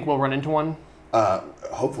 do you think we'll run into one?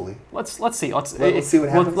 Hopefully. Let's see. Let's see what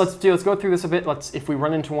happens. Let's go through this a bit. If we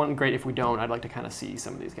run into one, great. If we don't, I'd like to kind of see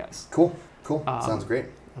some of these guys. Cool. Sounds great.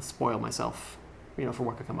 I'll spoil myself, for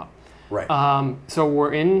what could come up. Right. So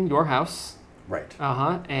we're in your house. Right.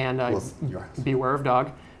 And your house. Beware of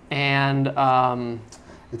dog. And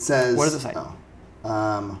it says. What does it say?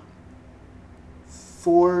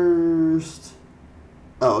 Forced.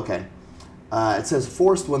 Oh, okay. It says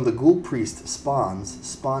forced when the ghoul priest spawns.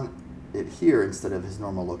 Spawn it here instead of his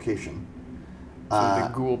normal location. So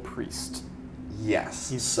the ghoul priest. Yes.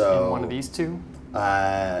 He's in one of these two?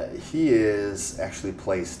 He is actually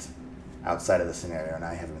placed outside of the scenario, and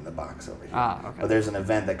I have him in the box over here. Okay. But there's an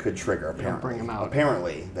event that could trigger, apparently. Bring him out.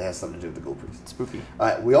 Apparently, that has something to do with the ghoul priest. Spooky.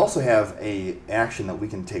 We also have a action that we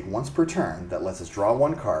can take once per turn that lets us draw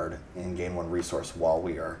one card and gain one resource while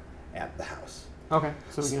we are at the house. Okay,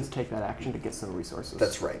 so we can just take that action to get some resources.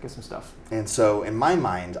 That's right. Get some stuff. And so, in my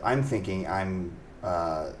mind, I'm thinking I'm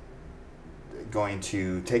going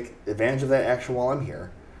to take advantage of that action while I'm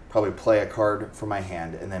here, probably play a card from my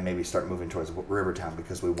hand, and then maybe start moving towards Rivertown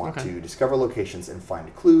because we want to discover locations and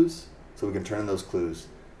find clues so we can turn in those clues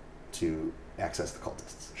to access the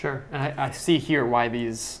cultists. Sure. And I see here why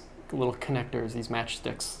these little connectors, these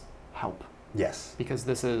matchsticks, help. Yes. Because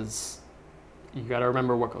this is... You got to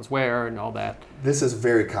remember what goes where and all that. This is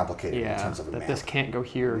very complicated in terms of a map. This can't go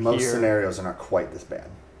here. Most scenarios are not quite this bad.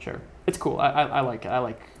 Sure, it's cool. I like it. I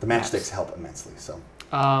like the matchsticks help immensely. So.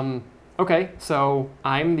 Okay, so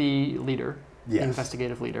I'm the leader, the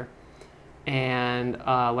investigative leader, and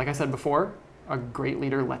like I said before, a great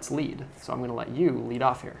leader lets lead. So I'm going to let you lead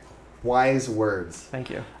off here. Wise words. Thank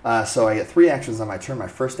you. So I get 3 actions on my turn. My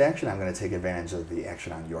first action, I'm going to take advantage of the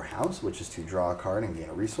action on your house, which is to draw a card and gain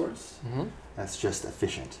a resource. That's just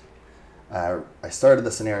efficient. I started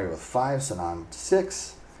the scenario with 5, so now I'm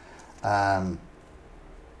 6. I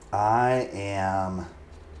am.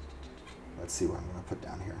 Let's see what I'm going to put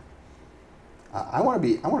down here. I want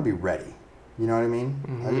to be ready. You know what I mean?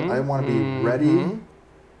 I want to be ready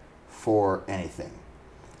for anything.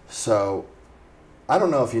 So. I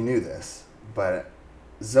don't know if you knew this, but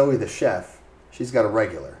Zoe the chef, she's got a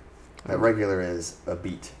regular. That regular is a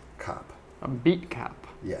beat cop. A beat cop?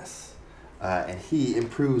 Yes. And he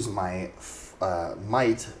improves my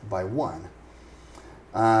might by 1.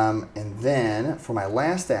 And then for my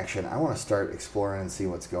last action, I want to start exploring and see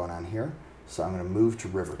what's going on here. So I'm going to move to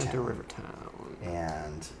Rivertown.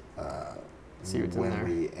 And see what's in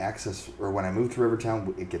there. When I move to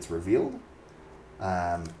Rivertown, it gets revealed.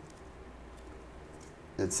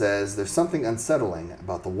 It says, there's something unsettling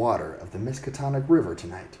about the water of the Miskatonic River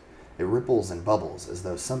tonight. It ripples and bubbles as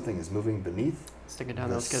though something is moving beneath. Stick it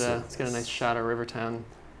down. Let's get a nice shot of Rivertown.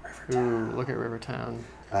 Ooh, look at Rivertown.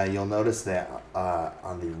 You'll notice that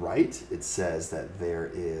on the right, it says that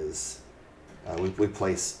there is... we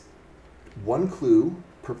place 1 clue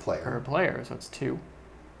per player. Per player, so it's 2.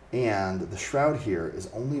 And the shroud here is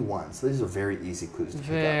only 1. So these are very easy clues to pick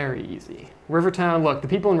up. Very easy. Rivertown, look, the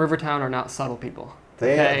people in Rivertown are not subtle people.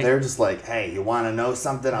 They're just like, hey, you want to know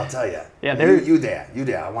something? I'll tell you. Yeah, you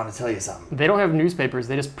there. I want to tell you something. They don't have newspapers.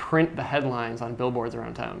 They just print the headlines on billboards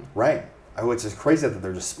around town. Right. Which is crazy that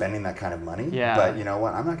they're just spending that kind of money. Yeah. But you know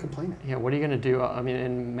what? I'm not complaining. Yeah, what are you going to do? I mean,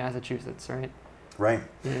 in Massachusetts, right? Right.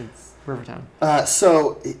 Yeah, it's Rivertown.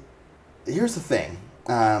 So here's the thing.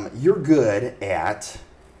 You're good at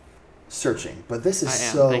searching, but this is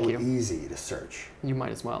so easy to search. You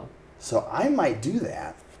might as well. So I might do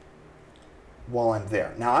that while I'm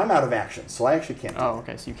there. Now I'm out of action, so I actually can't do that. Oh,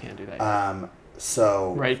 okay, so you can't do that.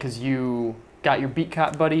 Right, because you got your beat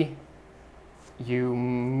cop buddy. You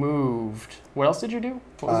moved. What else did you do?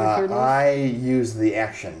 What was your third move? I used the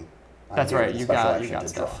action. That's right. You got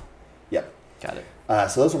stuff. Draw. Yep. Got it.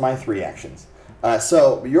 So those are my 3 actions.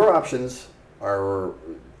 So your options are,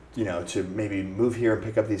 to maybe move here and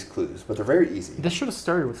pick up these clues, but they're very easy. This should have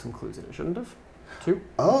started with some clues in it, shouldn't it have? 2?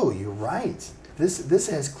 Oh, you're right. This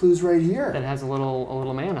has clues right here. It has a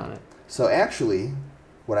little man on it. So actually,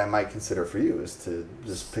 what I might consider for you is to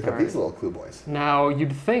just pick up these little clue boys. Now,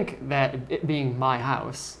 you'd think that it being my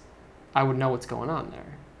house, I would know what's going on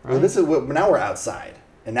there. Right? Well, now we're outside.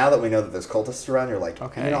 And now that we know that there's cultists around, you're like,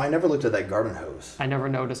 okay. I never looked at that garden hose. I never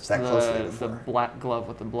noticed the black glove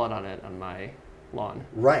with the blood on it on my lawn.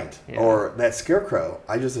 Right. Yeah. Or that scarecrow,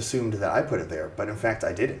 I just assumed that I put it there, but in fact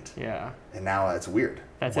I didn't. Yeah. And now it's weird.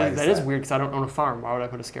 That is weird because I don't own a farm. Why would I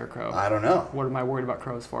put a scarecrow? I don't know. What am I worried about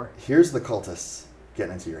crows for? Here's the cultists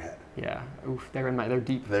getting into your head. Yeah. Oof, they're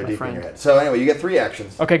deep. They're my deep friend. in your head. So anyway, you get 3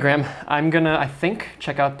 actions. Okay, Graham. I'm gonna, I think,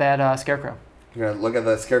 check out that scarecrow. You're going to look at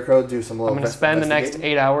the scarecrow, do some little I'm gonna spend the next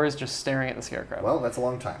 8 hours just staring at the scarecrow. Well, that's a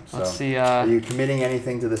long time. So let's see. are you committing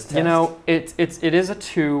anything to this test? You know, it is a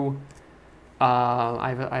 2.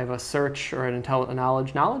 I have a search or a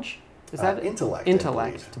knowledge. Is that intellect?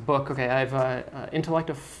 Intellect. It's a book. Okay, I have a intellect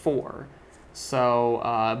of 4.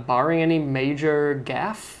 So barring any major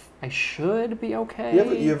gaffe, I should be okay.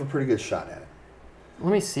 You have a pretty good shot at it.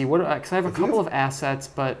 Let me see. What? Because I have a couple of assets,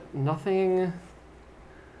 but nothing.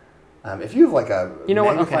 If you have like a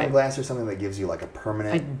magnifying Okay. glass or something that gives you like a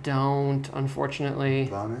permanent I don't, unfortunately.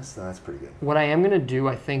 bonus, then that's pretty good. What I am going to do,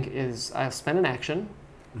 I think, is I'll spend an action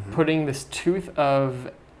putting this Tooth of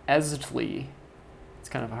Esli, it's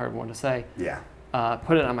kind of a hard one to say, Yeah.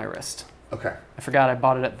 put it on my wrist. Okay. I forgot I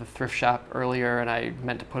bought it at the thrift shop earlier, and I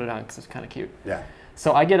meant to put it on because it's kind of cute. Yeah.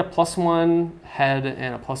 So I get a +1 head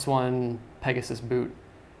and a +1 Pegasus boot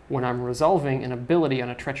when I'm resolving an ability on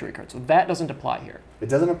a treachery card. So that doesn't apply here. It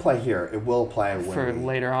doesn't apply here. It will apply when For we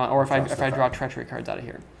later on, or if I draw out. treachery cards out of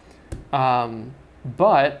here.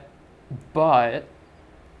 But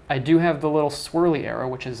I do have the little swirly arrow,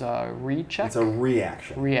 which is a recheck. It's a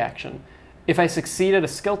reaction. Reaction. If I succeed at a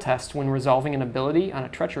skill test when resolving an ability on a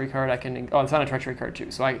treachery card, I can. Oh, it's on a treachery card too.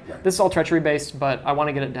 So this is all treachery based, but I want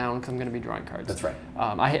to get it down because I'm going to be drawing cards. That's right.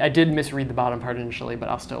 I did misread the bottom part initially, but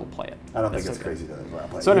I'll still play it. I don't think it's crazy to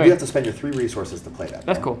play. So anyway, you have to spend your 3 resources to play that.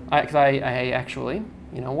 That's cool. Because I actually,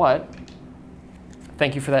 you know what?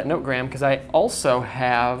 Thank you for that note, Graham. Because I also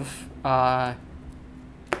have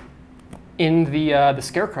in the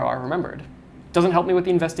scarecrow. I remembered. Doesn't help me with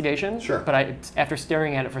the investigation. Sure. But after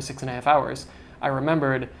staring at it for 6.5 hours, I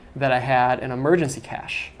remembered that I had an emergency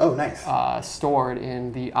cache. Oh, nice. Stored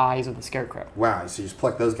in the eyes of the scarecrow. Wow. So you just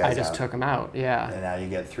pluck those guys out. I just took them out. Yeah. And now you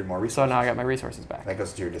get 3 more resources. So now I got my resources back. That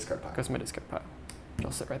goes to your discard pile. Goes to my discard pile.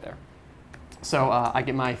 It'll sit right there. So I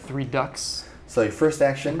get my 3 ducks. So your first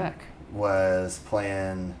action back. was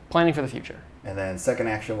planning for the future. And then second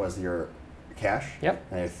action was your cache. Yep.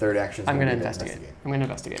 And your third action is I'm going to investigate. I'm going to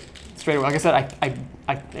investigate. Straight away. Like I said,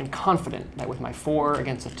 I am confident that with my 4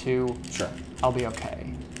 against a 2, Sure. I'll be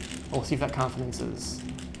okay. We'll see if that confidence is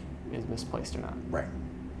misplaced or not. Right.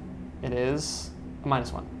 It is a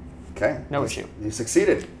 -1. Okay. No issue. You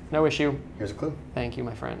succeeded. No issue. Here's a clue. Thank you,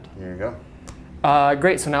 my friend. Here you go.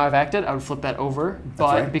 Great, so now I've acted. I would flip that over,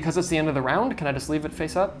 but right. because it's the end of the round, can I just leave it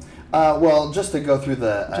face up? Well, just to go through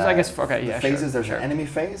the I guess, okay, yeah, phases, sure, there's sure. an enemy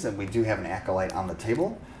phase, and we do have an acolyte on the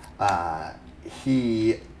table.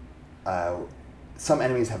 Some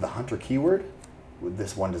enemies have the hunter keyword.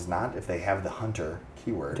 This one does not. If they have the hunter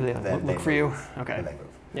keyword, Do they then look they for you? move. Okay. Then they move.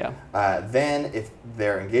 Yeah. Then, if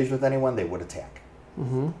they're engaged with anyone, they would attack.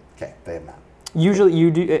 Mm-hmm. Okay, they have not. Usually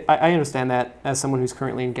you do. I understand that as someone who's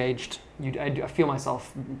currently engaged. I feel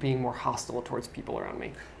myself being more hostile towards people around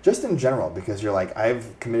me. Just in general, because you're like,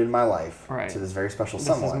 I've committed my life Right. to this very special This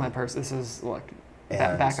someone. is my person. This is, look,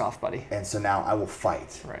 And- back off, buddy. And so now I will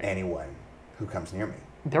fight Right. anyone who comes near me.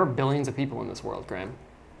 There are billions of people in this world, Graham.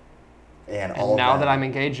 And And all now of them, that I'm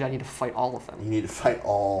engaged, I need to fight all of them. you need to fight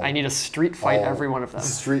all. I need a street fight all- every one of them.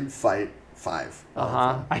 Street Fight 5. all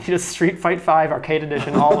of them. I need a Street Fight 5 arcade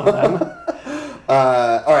edition, all of them.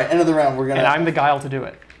 All right, end of the round. We're gonna. And I'm the guile to do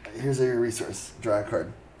it. Here's your resource. Draw a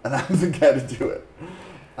card, and I'm the guy to do it.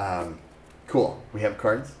 Cool. We have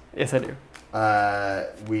cards. Yes, I do.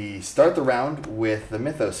 We start the round with the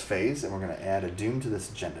Mythos phase, and we're going to add a Doom to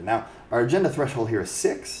this agenda. Now, our agenda threshold here is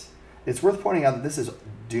 6. It's worth pointing out that this is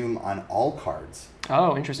Doom on all cards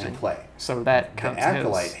Oh, in interesting. play. So that The counts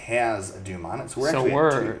Acolyte as... has a Doom on it, so we're So actually at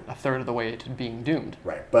we're 2. a third of the way to being doomed.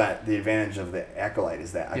 Right, but the advantage of the Acolyte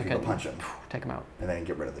is that I You can go can punch him Take him out. and then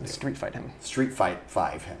get rid of the Doom. Street fight him. Street Fight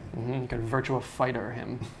 5 him. You can Virtua Fighter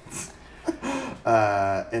him.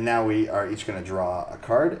 And now we are each going to draw a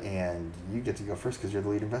card, and you get to go first because you're the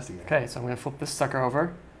lead investigator. Okay, so I'm going to flip this sucker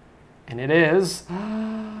over. And it is...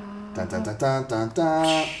 Dun, dun, dun, dun, dun,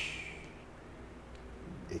 dun.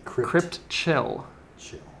 A Crypt Chill.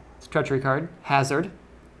 Chill. It's a treachery card. Hazard.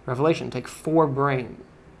 Revelation. Take 4 brain.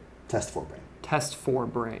 Test 4 brain. Test 4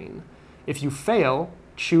 brain. If you fail,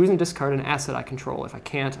 choose and discard an asset I control. If I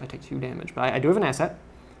can't, I take 2 damage. But I do have an asset.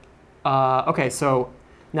 Okay, so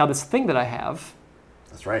now this thing that I have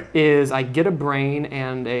That's right. is I get a brain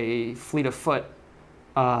and a fleet of foot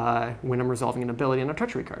when I'm resolving an ability on a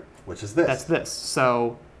treachery card. Which is this. That's this.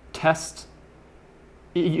 So test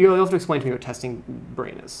You'll have to explain to me what testing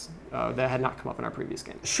brain is. That had not come up in our previous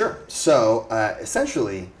game. Sure. So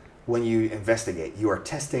essentially, when you investigate, you are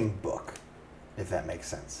testing book, if that makes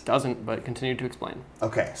sense. Doesn't, but continue to explain.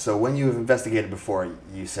 Okay, so when you've investigated before,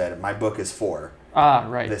 you said, my book is 4. Ah,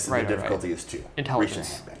 right. The difficulty is 2.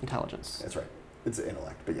 Intelligence. Intelligence. That's right. It's an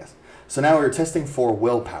intellect, but yes. So now we're testing for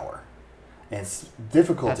willpower. And it's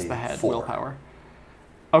difficulty 4. That's the head, willpower.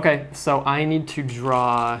 Okay, so I need to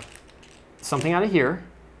draw something out of here.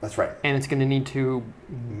 That's right. And it's going to need to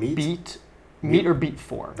meet or beat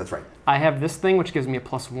 4. That's right. I have this thing which gives me a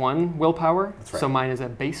 +1 willpower. That's right. So mine is a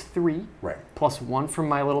base 3. Right. +1 from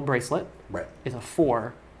my little bracelet. Right. Is a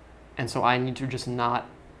 4. And so I need to just not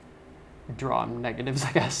draw negatives,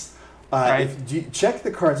 I guess. Right? If you check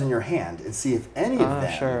the cards in your hand and see if any of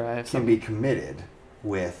them can be committed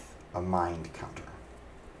with a mind counter.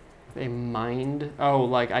 A mind? Oh,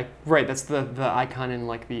 right. That's the icon in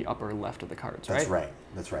like the upper left of the cards, right? That's right.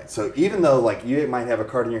 That's right. So even though like you might have a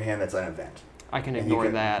card in your hand that's an event, I can ignore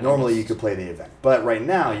that. Normally you could play the event, but right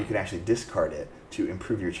now you can actually discard it to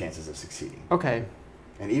improve your chances of succeeding. Okay.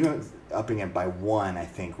 And even upping it by 1, I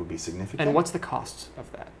think, would be significant. And what's the cost of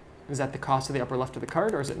that? Is that the cost of the upper left of the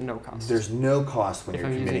card, or is it no cost? There's no cost when you're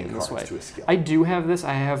committing cards to a skill. I do have this.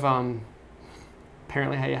 I have,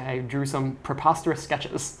 apparently I drew some preposterous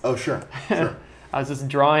sketches. Oh, sure, sure. I was just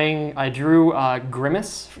drawing, I drew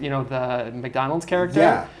Grimace, the McDonald's character.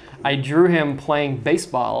 Yeah. I drew him playing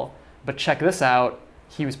baseball, but check this out.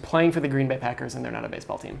 He was playing for the Green Bay Packers, and they're not a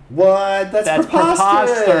baseball team. What? That's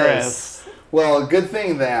preposterous. Well, good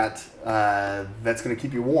thing that that's going to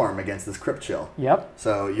keep you warm against this crypt chill. Yep.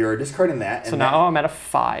 So you're discarding that. So now I'm at a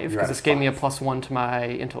 5 because this gave me a +1 to my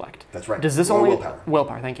intellect. That's right. Does this only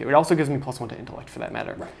willpower? Thank you. It also gives me +1 to intellect for that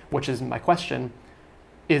matter. Right. Which is my question: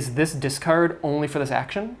 is this discard only for this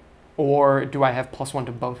action, or do I have +1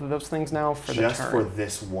 to both of those things now for the turn? Just for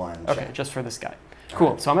this one. Okay, just for this guy.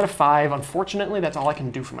 Cool. Right. So I'm at a 5. Unfortunately, that's all I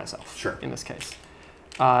can do for myself. Sure. In this case.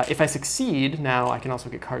 If I succeed, now I can also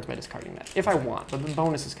get cards by discarding that, if I want, but the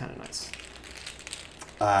bonus is kind of nice.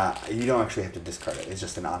 You don't actually have to discard it. It's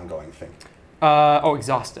just an ongoing thing.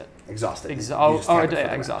 Exhaust it. Exhaust it.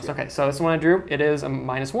 Exhaust. Okay, so this one I drew, it is a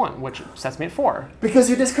 -1, which sets me at 4. Because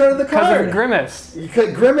you discarded the card. Because of Grimace.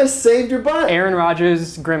 Grimace saved your butt. Aaron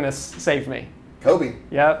Rodgers, Grimace saved me. Kobe.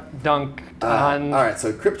 Yep, dunk. All right,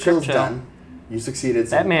 so Crypt Chill's done. You succeeded.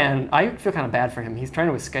 That man, I feel kind of bad for him. He's trying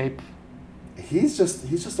to escape. He's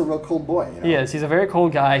just a real cold boy. You know? He is. He's a very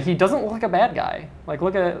cold guy. He doesn't look like a bad guy. Like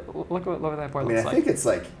look at that boy looks like. I think it's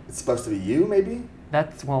supposed to be you, maybe.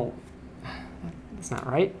 That's not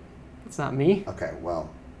right. It's not me. Okay,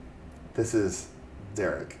 well, this is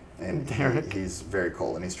Derek, and he's very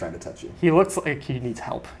cold, and he's trying to touch you. He looks like he needs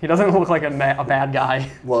help. He doesn't look like a bad guy.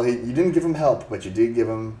 Well, you didn't give him help, but you did give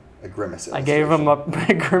him a Grimace illustration. I gave him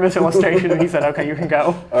a Grimace illustration, and he said, "Okay, you can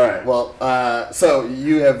go." All right. Well, so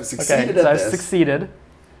you have succeeded at this. I've succeeded.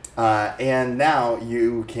 And now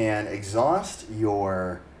you can exhaust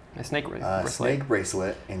your snake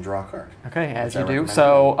bracelet and draw a card. Okay, as you do.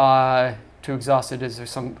 So to exhaust it, is there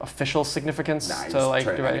some official significance to like?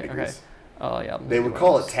 Okay. Oh yeah. They would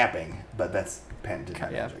call it tapping, but that's patented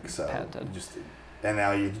magic. So patented. And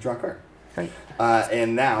now you draw a card. Great.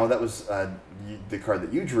 And now that was the card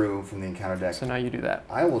that you drew from the encounter deck. So now you do that.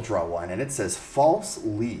 I will draw one, and it says false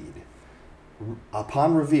lead.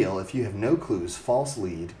 Upon reveal, if you have no clues, false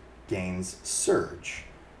lead gains surge,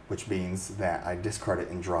 which means that I discard it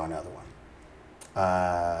and draw another one.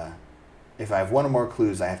 If I have one or more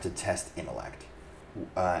clues, I have to test intellect,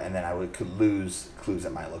 and then I could lose clues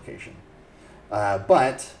at my location.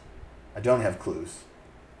 But I don't have clues.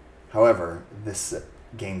 However, this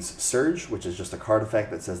gains surge, which is just a card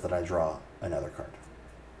effect that says that I draw another card.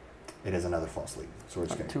 It is another false lead. So we're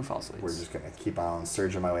just gonna, 2 false leads. We're just going to keep on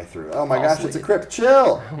surging my way through. Oh my gosh, it's a crypt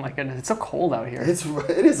chill. Oh my goodness, it's so cold out here.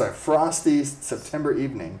 It is a frosty September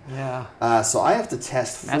evening. Yeah. So I have to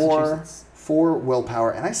test 4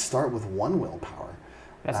 willpower, and I start with 1 willpower.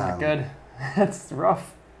 That's not good. That's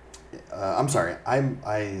rough. I'm sorry,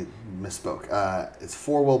 I misspoke. It's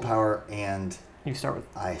 4 willpower, and you start with.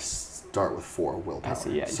 I start with 4 willpower. I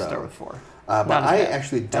see. Yeah, you start with 4. But I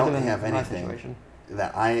actually don't have anything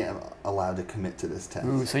that I am allowed to commit to this test.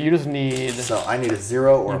 Ooh, so you just need. So I need a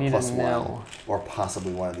 0 or a +1, or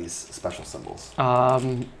possibly one of these special symbols.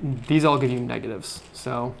 These all give you negatives.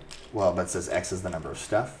 So. Well, but it says X is the number of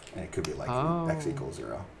stuff, and it could be like X equals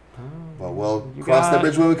 0. Oh, well, we'll cross that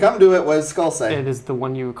bridge when we come to it. What does Skull say? It is the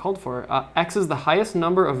one you called for. X is the highest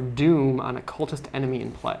number of doom on a cultist enemy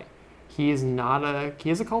in play. He is not a. He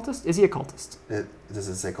is a cultist. Is he a cultist? Does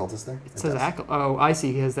it say cultist there? It says oh, I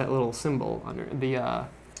see. He has that little symbol under the.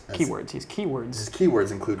 Keywords. His keywords. His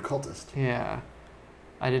keywords include cultist. Yeah.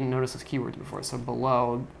 I didn't notice his keywords before. So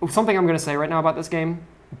below, something I'm going to say right now about this game,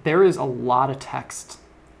 there is a lot of text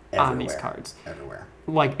on these cards. Everywhere.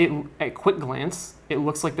 Like, at quick glance, it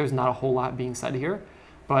looks like there's not a whole lot being said here,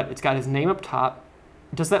 but it's got his name up top.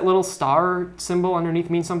 Does that little star symbol underneath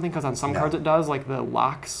mean something? Because on some cards it does, like the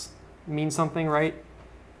locks mean something, right?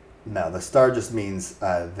 No, the star just means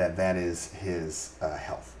that is his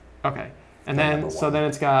health. Okay. And then, so then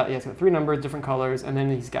it's got 3 numbers, different colors, and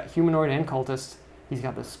then he's got humanoid and cultist. He's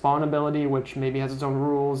got the spawn ability, which maybe has its own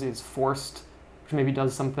rules. He's forced, which maybe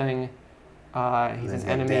does something. He's an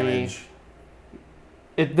enemy. Damage.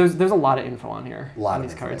 There's a lot of info on here on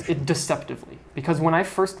these cards. Deceptively, because when I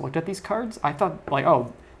first looked at these cards, I thought like,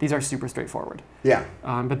 oh, these are super straightforward. Yeah.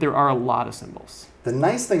 But there are a lot of symbols. The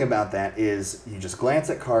nice thing about that is you just glance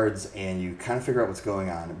at cards and you kind of figure out what's going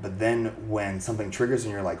on. But then when something triggers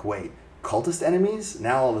and you're like, wait, cultist enemies?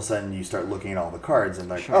 Now all of a sudden you start looking at all the cards and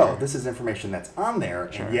like, oh, this is information that's on there,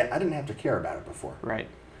 and yet I didn't have to care about it before. Right.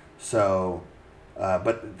 So,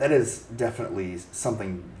 but that is definitely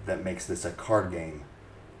something that makes this a card game,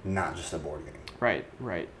 not just a board game. Right,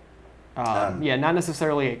 right. Yeah, not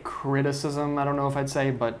necessarily a criticism, I don't know if I'd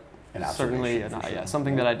say, but certainly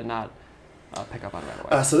something that I did not pick up on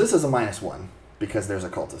right away. So this is a -1 because there's a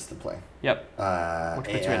cultist to play. Yep. Which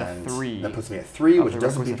puts me at a 3. That puts me at 3, which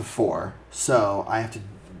doesn't beat the 4. So I have to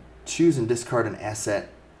choose and discard an asset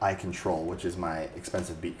I control, which is my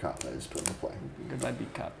expensive beat cop that I just put into play. Goodbye,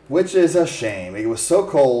 beat cop. Which is a shame. It was so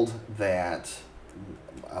cold that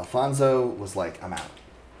Alfonso was like, I'm out.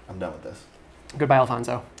 I'm done with this. Goodbye,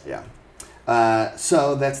 Alfonso. Yeah.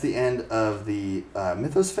 So that's the end of the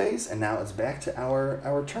Mythos phase, and now it's back to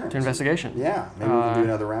our turn. To investigation. Yeah. Maybe we can do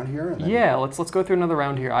another round here. And then yeah, let's go through another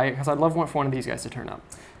round here. Because I'd love for one of these guys to turn up.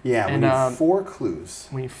 Yeah, we need 4 clues.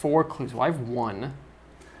 We need 4 clues. Well, I have 1.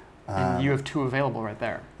 And you have 2 available right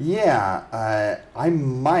there. Yeah, I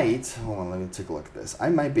might. Hold on, let me take a look at this. I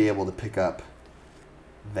might be able to pick up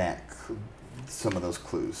some of those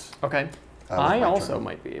clues. Okay. I also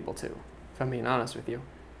might be able to, if I'm being honest with you.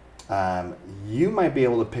 You might be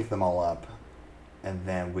able to pick them all up, and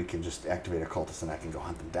then we can just activate a cultist, and I can go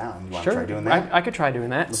hunt them down. You want to try doing that? I could try doing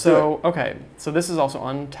that. So, okay. So this is also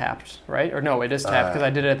untapped, right? Or no, it is tapped because I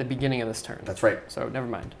did it at the beginning of this turn. That's right. So never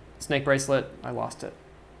mind. Snake bracelet. I lost it.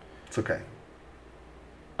 It's okay.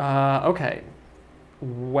 Okay.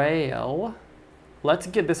 Well, let's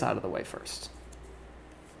get this out of the way first.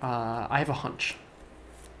 I have a hunch.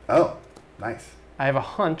 Oh, nice. I have a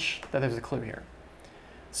hunch that there's a clue here.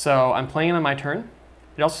 So I'm playing on my turn.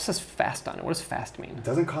 It also says fast on it. What does fast mean? It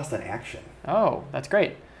doesn't cost an action. Oh, that's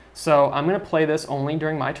great. So I'm going to play this only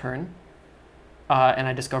during my turn, and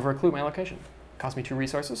I discover a clue at my location. It costs me 2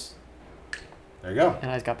 resources. There you go. And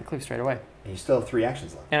I got the clue straight away. And you still have 3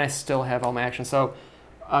 actions left. And I still have all my actions. So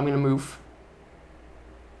I'm going to move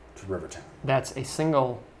to Rivertown. That's a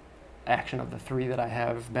single action of the 3 that I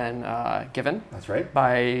have been given. That's right.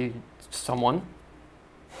 By someone.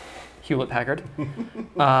 Hewlett-Packard.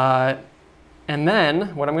 And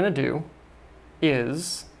then what I'm going to do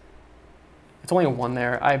is, it's only a 1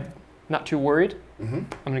 there. I'm not too worried. I'm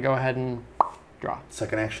going to go ahead and draw.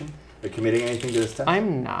 Second action? Are you committing anything to this test?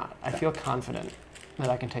 I'm not. I feel confident that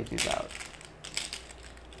I can take these out.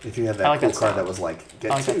 If you had that cool card that was like,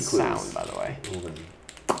 get 2 clues. I like that sound, by the way.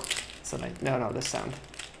 So no, this sound.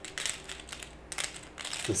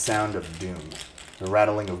 The sound of doom. The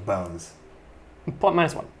rattling of bones.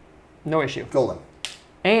 -1. No issue. Golden.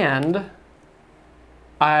 And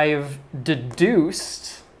I've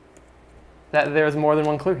deduced that there's more than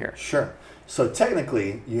 1 clue here. Sure. So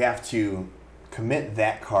technically, you have to commit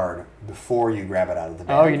that card before you grab it out of the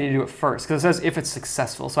bag. Oh, you need to do it first. Because it says if it's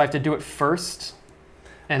successful. So I have to do it first,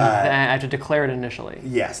 and then I have to declare it initially.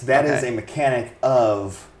 Yes, that is a mechanic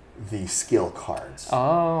of the skill cards.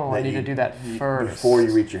 Oh, I need to do that first. Before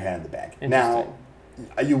you reach your hand in the bag. Now,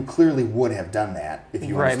 you clearly would have done that if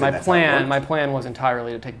you understood that's how it worked. My plan was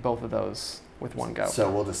entirely to take both of those with 1 go. So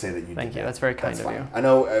we'll just say that you did Thank you. That's very kind of you. I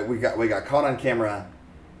know we got caught on camera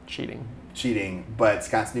cheating, but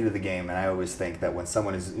Scott's new to the game, and I always think that when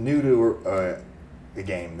someone is new to a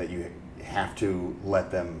game, that you have to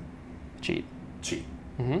let them cheat.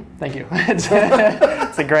 Thank you. It's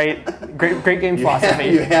a great game philosophy.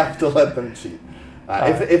 You have to let them cheat.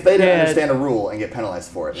 If they don't understand a rule and get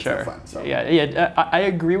penalized for it, it's no fun. So. Yeah. I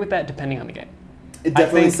agree with that depending on the game. It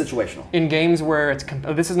definitely is situational. In games where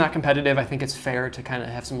this is not competitive, I think it's fair to kind of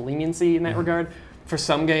have some leniency in that regard. For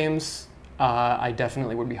some games, I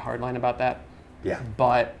definitely would be hardline about that. Yeah.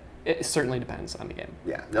 But it certainly depends on the game.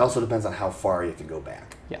 Yeah. It also depends on how far you have to go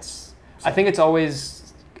back. Yes. So. I think it's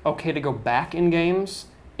always okay to go back in games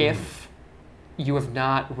if you have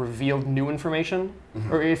not revealed new information,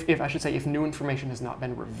 or if I should say, if new information has not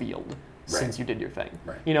been revealed since you did your thing.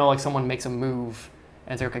 Right. You know, like someone makes a move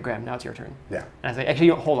and say, okay, Graham, now it's your turn. Yeah. And I say, actually,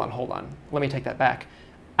 hold on. Let me take that back.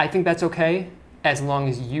 I think that's okay as long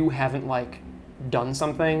as you haven't like done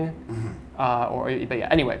something, but yeah.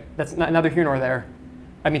 Anyway, that's neither here nor there.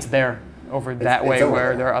 I mean, it's there over that way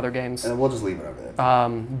where there are other games. And we'll just leave it over there.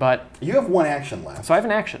 But you have one action left. So I have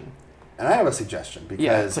an action. And I have a suggestion,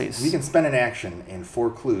 because please. we can spend an action in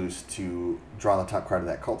 4 clues to draw the top card of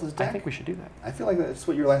that cultist deck. I think we should do that. I feel like that's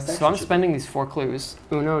what your last action So I'm should spending be. these 4 clues.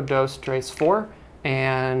 Uno, dos, tres, 4.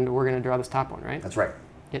 And we're going to draw this top one, right? That's right.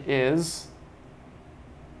 It is...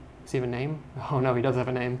 Does he have a name? Oh, no, he does have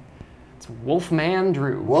a name. It's Wolfman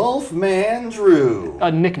Drew. Wolfman Drew.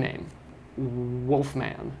 A nickname.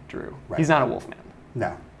 Wolfman Drew. Right. He's not a wolfman.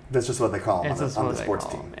 No. That's just what they call him on the sports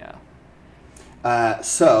team. Yeah.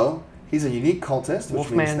 So... he's a unique cultist, which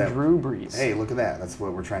Wolfman means that... Drew Breeze. Hey, look at that. That's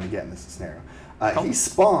what we're trying to get in this scenario. He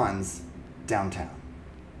spawns downtown,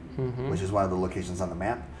 which is one of the locations on the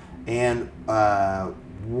map. And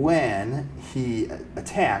when he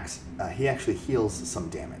attacks, he actually heals some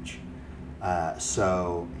damage.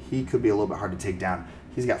 So he could be a little bit hard to take down.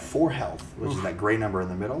 He's got 4 health, which is that gray number in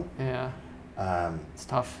the middle. Yeah. It's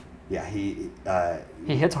tough. Yeah, he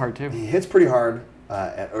hits hard, too. He hits pretty hard,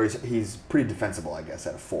 or he's pretty defensible, I guess,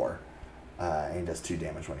 at a 4. And he does 2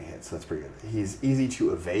 damage when he hits, so that's pretty good. He's easy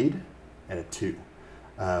to evade at a 2.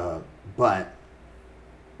 But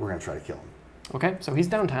we're going to try to kill him. Okay, so he's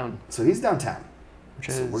downtown. Which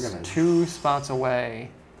is 2 spots away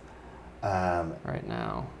right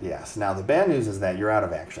now. Yes. Now, the bad news is that you're out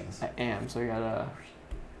of actions. I am, so you got to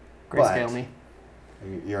grayscale me.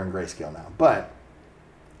 You're in grayscale now. But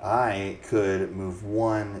I could move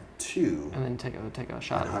 1, 2. And then take a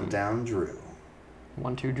shot and hunt down Drew.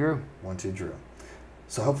 1, 2, Drew. 1, 2, Drew.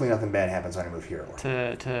 So hopefully nothing bad happens when I move here.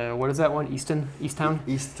 To what is that one? Easttown?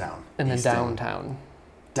 Easttown. And then downtown.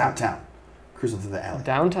 Downtown. Cruising through the alley.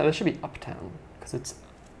 Downtown? That should be uptown, because it's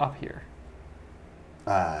up here.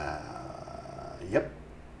 Yep.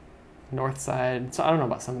 North side. So I don't know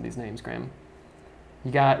about some of these names, Graham.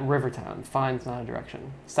 You got Rivertown. Fine, it's not a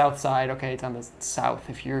direction. South side, okay, it's on the south.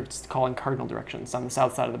 If you're calling cardinal directions, it's on the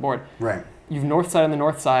south side of the board. Right. You've north side on the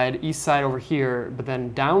north side, east side over here, but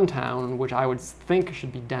then downtown, which I would think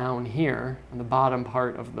should be down here on the bottom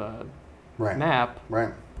part of the map.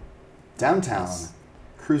 Right. Downtown,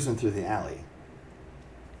 cruising through the alley.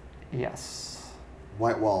 Yes.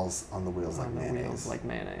 White walls on the wheels on like the mayonnaise. Wheels like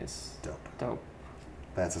mayonnaise. Dope.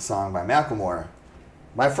 That's a song by Macklemore.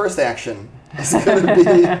 My first action is going to be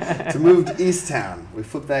to move to Easttown. We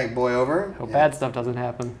flip that boy over. Hope bad stuff doesn't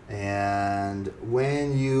happen. And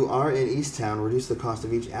when you are in Easttown, reduce the cost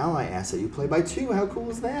of each ally asset you play by 2. How cool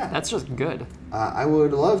is that? That's just good. I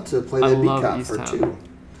would love to play that beat for 2.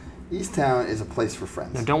 Easttown is a place for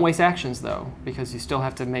friends. Now, don't waste actions, though, because you still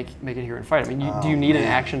have to make it here and fight. I mean, do you need an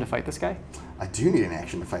action to fight this guy? I do need an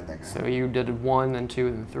action to fight that guy. So you did 1, then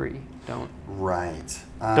 2, then 3. Don't. Right.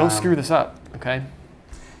 Don't screw this up, okay?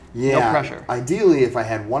 Yeah. No pressure. Ideally, if I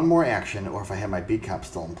had 1 more action, or if I had my beat cop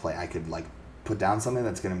still in play, I could like put down something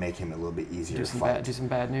that's going to make him a little bit easier to fight. Do some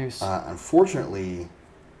bad news. Unfortunately,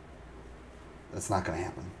 that's not going to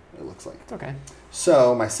happen. It looks like. It's okay.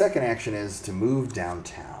 So my second action is to move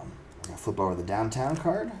downtown. I'm going to flip over the downtown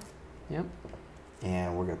card. Yep.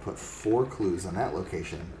 And we're going to put 4 clues on that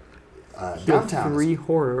location. Downtown. 3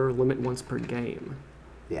 horror, limit once per game.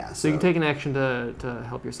 Yeah. So you can take an action to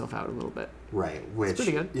help yourself out a little bit. Right. Which,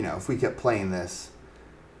 pretty good. You know, if we kept playing this.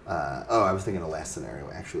 I was thinking the last scenario,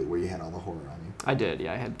 actually, where you had all the horror on you. I did,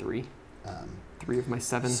 yeah. I had 3. 3 of my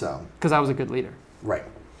 7. So. Because I was a good leader. Right.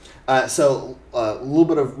 So a little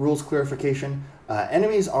bit of rules clarification.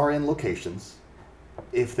 Enemies are in locations.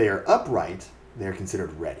 If they are upright, they're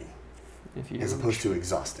considered ready. As opposed to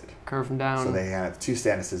exhausted. Curve them down. So they have 2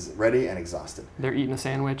 statuses, ready and exhausted. They're eating a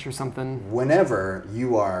sandwich or something. Whenever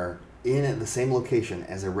you are in the same location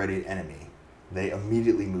as a ready enemy, they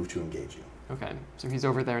immediately move to engage you. Okay, so he's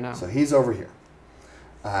over there now. So he's over here.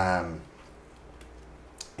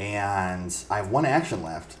 And I have 1 action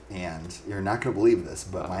left, and you're not going to believe this,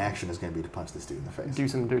 but my action is going to be to punch this dude in the face. Do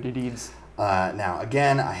some dirty deeds. Now,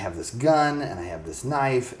 again, I have this gun, and I have this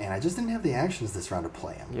knife, and I just didn't have the actions this round to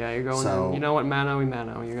play him. Yeah, you're going in, you know what, mano.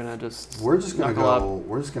 You're going to just We're just going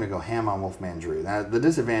to go ham on Wolfman Drew. Now, the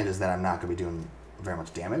disadvantage is that I'm not going to be doing very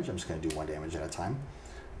much damage. I'm just going to do 1 damage at a time.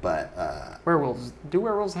 But werewolves. Do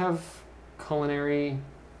werewolves have culinary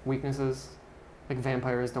weaknesses? Like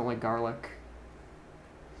vampires don't like garlic.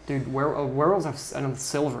 Dude, werewolves have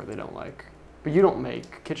silver they don't like. But you don't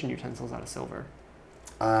make kitchen utensils out of silver.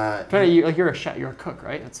 You're a chef, you're a cook,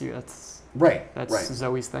 right? That's right.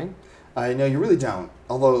 Zoe's thing. No, you really don't.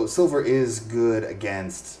 Although silver is good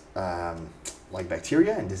against like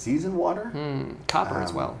bacteria and disease in water. Copper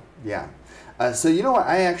as well. Yeah. So you know what?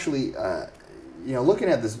 I actually, looking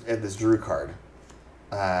at this Drew card,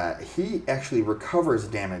 he actually recovers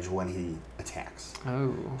damage when he attacks.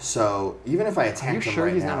 Oh. So even if I attack him right now... Are you sure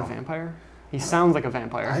he's not a vampire? He sounds like a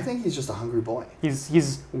vampire. I think he's just a hungry boy.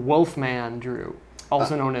 He's Wolfman Drew,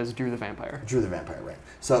 also known as Drew the Vampire. Drew the Vampire, right.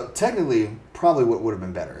 So technically, probably what would have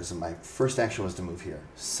been better is my first action was to move here.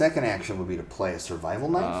 Second action would be to play a survival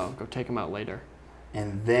knife. Go take him out later.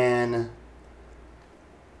 And then,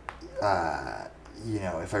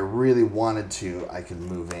 if I really wanted to, I could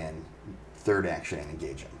move in third action and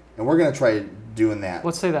engage him. And we're going to try doing that.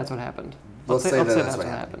 Let's say that's what happened. Let's say that's what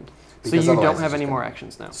happened. So you don't have any more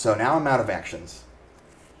actions now. So now I'm out of actions.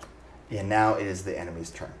 And now it is the enemy's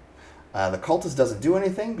turn. The cultist doesn't do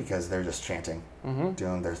anything because they're just chanting,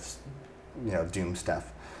 doing their, doom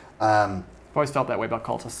stuff. I've always felt that way about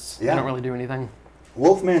cultists. Yeah. They don't really do anything.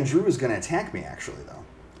 Wolfman Drew is going to attack me, actually, though,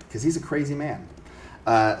 because he's a crazy man.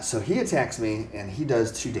 So he attacks me, and he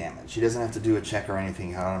does 2 damage. He doesn't have to do a check or anything.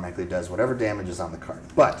 He automatically does whatever damage is on the card.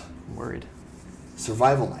 But, I'm worried.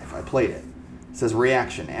 Survival Knife, I played it. It says,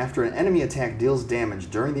 reaction. After an enemy attack deals damage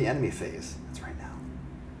during the enemy phase, that's right now,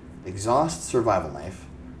 exhaust Survival Knife,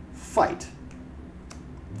 fight.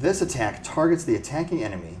 This attack targets the attacking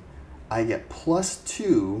enemy. I get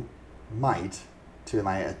 +2 might to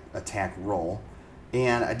my attack roll,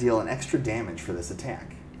 and I deal an extra damage for this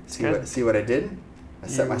attack. See what I did? I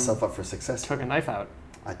set myself up for success. Took a knife out.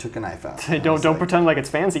 I took a knife out. Don't pretend like it's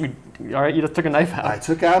fancy. All right, you just took a knife out. I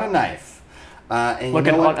took out a knife. And look,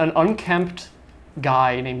 an unkempt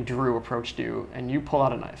guy named Drew approached you, and you pull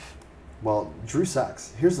out a knife. Well, Drew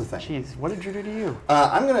sucks. Here's the thing. Jeez, what did Drew do to you?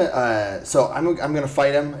 I'm gonna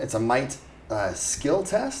fight him. It's a might skill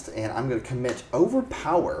test, and I'm gonna commit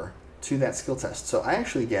overpower to that skill test. So I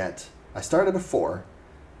start at a 4.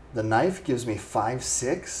 The knife gives me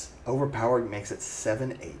 5/6. Overpowered makes it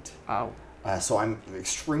 7/8. Wow. So I'm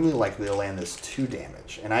extremely likely to land this 2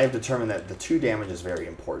 damage, and I have determined that the 2 damage is very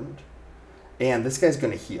important. And this guy's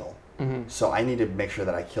going to heal, so I need to make sure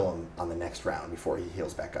that I kill him on the next round before he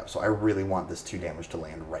heals back up. So I really want this 2 damage to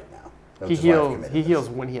land right now. He heals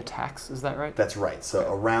when he attacks. Is that right? That's right. So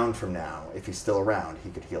a round from now, if he's still around,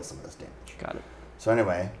 he could heal some of this damage. Got it. So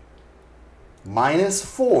anyway,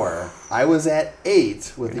 -4. I was at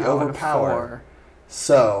 8 with the overpower.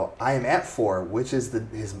 So I am at 4, which is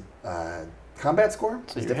his combat score,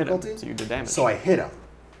 his difficulty. So you did damage. So I hit him.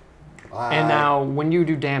 And now, when you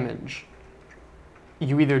do damage,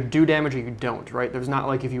 you either do damage or you don't, right? There's not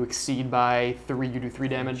like if you exceed by 3, you do 3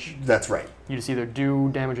 damage. That's right. You just either do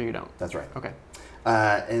damage or you don't. That's right. Okay.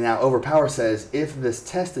 And now overpower says, if this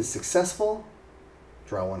test is successful,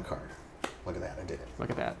 draw 1 card. Look at that, I did it. Look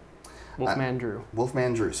at that. Wolfman Drew.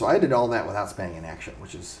 Wolfman Drew. So I did all that without spending an action,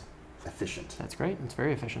 which is efficient. That's great. It's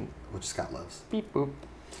very efficient. Which Scott loves. Beep boop.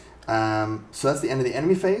 So that's the end of the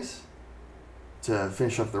enemy phase. To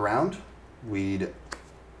finish off the round, we'd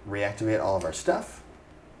reactivate all of our stuff,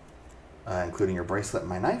 including your bracelet and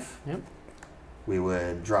my knife. Yep. We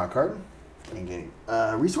would draw a card and get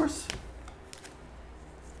a resource.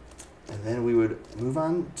 And then we would move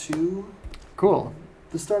on to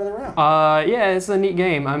the start of the round. Yeah, it's a neat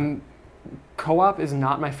game. Co-op is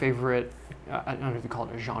not my favorite. I don't know if you call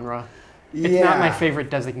it a genre. It's not my favorite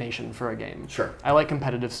designation for a game. Sure. I like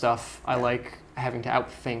competitive stuff. I like having to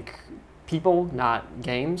outthink people, not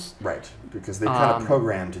games. Right, because they're kind of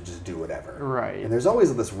programmed to just do whatever. Right. And there's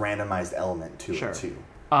always this randomized element to it, too.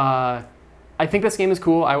 I think this game is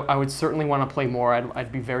cool. I would certainly want to play more.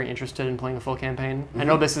 I'd be very interested in playing a full campaign. I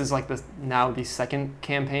know this is like now the second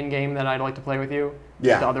campaign game that I'd like to play with you.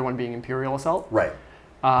 Yeah. The other one being Imperial Assault. Right.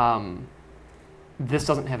 This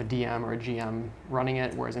doesn't have a DM or a GM running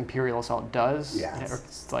it, whereas Imperial Assault does. Yeah.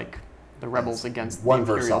 It's like the rebels against the one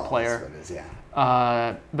Imperial versus player. That's what it is,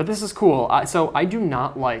 yeah. But this is cool. So I do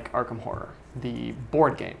not like Arkham Horror, the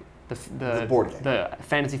board game. The board game. The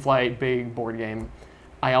Fantasy Flight big board game.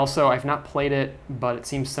 I've not played it, but it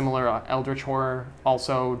seems similar. Eldritch Horror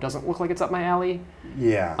also doesn't look like it's up my alley.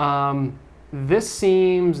 Yeah. This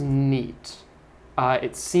seems neat.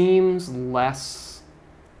 It seems less...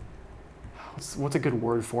 What's a good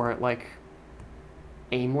word for it? Like,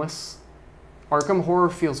 aimless? Arkham Horror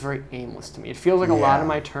feels very aimless to me. It feels like a lot of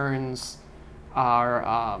my turns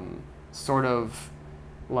are sort of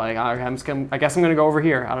like, I guess I'm going to go over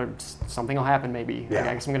here. Something will happen maybe. Yeah.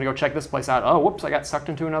 I guess I'm going to go check this place out. Oh, whoops, I got sucked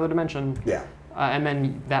into another dimension. Yeah. And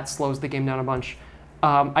then that slows the game down a bunch.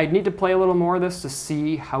 I'd need to play a little more of this to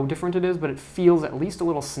see how different it is, but it feels at least a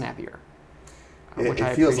little snappier, which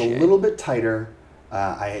I feels appreciate. a little bit tighter.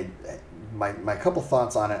 My couple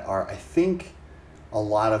thoughts on it are, I think a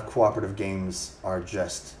lot of cooperative games are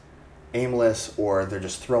just aimless, or they're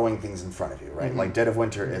just throwing things in front of you, right? Mm-hmm. Like Dead of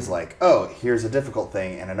Winter is like, oh, here's a difficult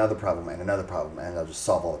thing and another problem and another problem, and they'll just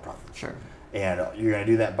solve all the problems. Sure. And you're going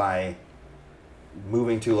to do that by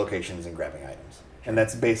moving to locations and grabbing items. And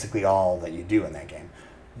that's basically all that you do in that game.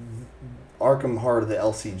 Arkham Horror the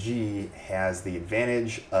LCG has the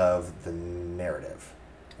advantage of the narrative,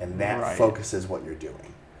 and that focuses what you're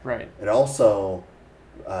doing. Right. It also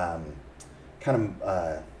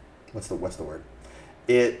what's the word?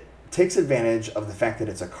 It takes advantage of the fact that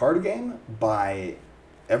it's a card game by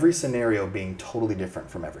every scenario being totally different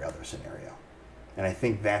from every other scenario. And I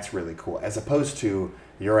think that's really cool, as opposed to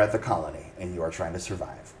you're at the colony and you are trying to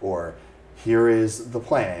survive, or here is the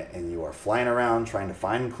planet and you are flying around trying to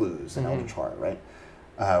find clues in Eldritch Horror, right?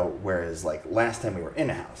 Whereas like last time we were in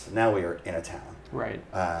a house, now we are in a town. Right.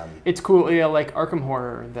 It's cool. Yeah, like Arkham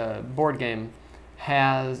Horror, the board game,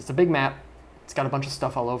 it's a big map. It's got a bunch of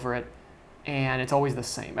stuff all over it, and it's always the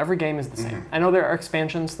same. Every game is the same. I know there are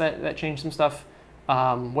expansions that change some stuff.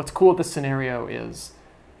 What's cool with this scenario is,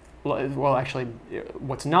 well, actually,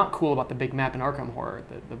 what's not cool about the big map in Arkham Horror,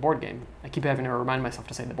 the board game, I keep having to remind myself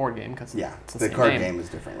to say the board game because it's the card same game is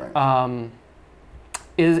different, right?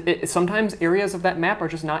 Sometimes areas of that map are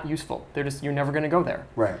just not useful. You're never going to go there.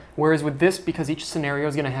 Right. Whereas with this, because each scenario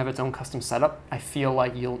is going to have its own custom setup, I feel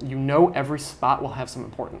like you know every spot will have some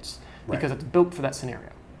importance because it's built for that scenario.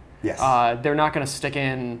 Yes. They're not going to stick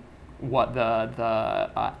in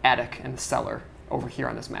the attic and the cellar over here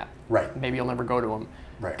on this map. Right. Maybe you'll never go to them.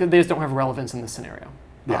 Right. Because they just don't have relevance in this scenario.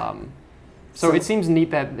 Yeah. So it seems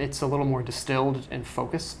neat that it's a little more distilled and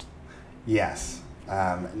focused. Yes.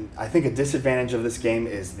 I think a disadvantage of this game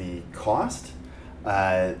is the cost.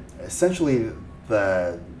 Essentially,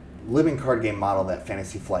 the living card game model that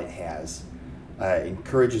Fantasy Flight has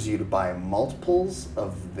encourages you to buy multiples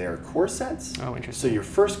of their core sets. Oh, interesting. So your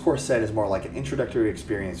first core set is more like an introductory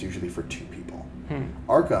experience, usually for 2 people.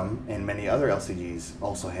 Arkham and many other LCGs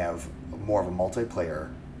also have more of a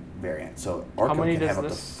multiplayer variant. So Arkham can have up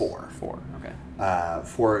to 4. 4, okay.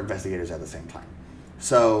 4 investigators at the same time.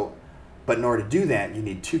 So, but in order to do that, you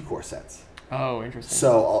need 2 core sets. Oh, interesting.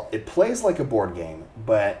 So it plays like a board game,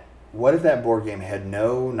 but what if that board game had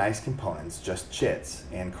no nice components, just chits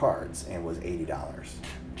and cards, and was $80?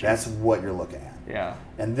 That's what you're looking at. Yeah.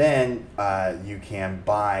 And then you can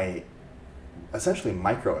buy essentially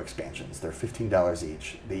micro expansions. They're $15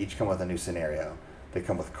 each. They each come with a new scenario. They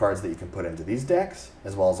come with cards that you can put into these decks,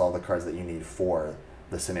 as well as all the cards that you need for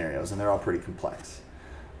the scenarios, and they're all pretty complex.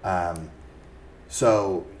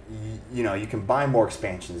 So you can buy more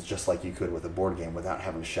expansions just like you could with a board game without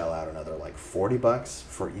having to shell out another like $40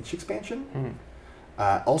 for each expansion.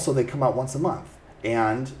 Also, they come out once a month,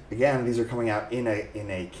 and again, these are coming out in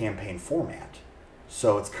a campaign format.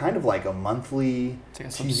 So it's kind of like a monthly it's like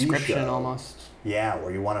a TV subscription show. Almost. Yeah, where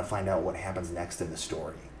you want to find out what happens next in the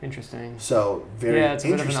story. Interesting. So very it's a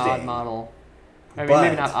bit of an interesting. odd model. I mean,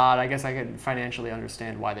 maybe not odd. I guess I could financially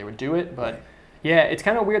understand why they would do it, but yeah, it's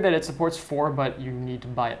kind of weird that it supports 4, but you need to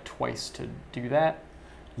buy it twice to do that.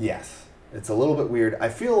 Yes, it's a little bit weird. I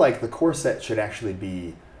feel like the core set should actually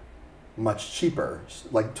be much cheaper,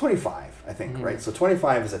 like 25, I think, right? So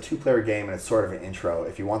 25 is a 2-player game, and it's sort of an intro.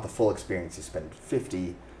 If you want the full experience, you spend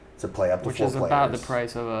 50 to play up to 4 players. Which is about the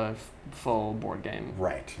price of a full board game.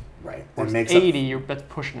 Right. Whereas 80, that's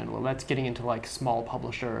pushing it a little. That's getting into like small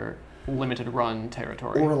publisher, limited run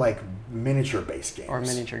territory. Or like miniature-based games. Or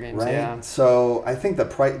miniature games, right? yeah. So I think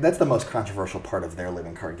that's the most controversial part of their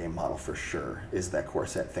living card game model for sure, is that core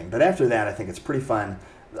set thing. But after that, I think it's pretty fun.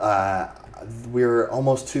 We're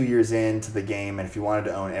almost 2 years into the game, and if you wanted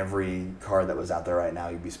to own every card that was out there right now,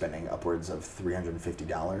 you'd be spending upwards of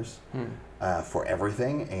 $350 for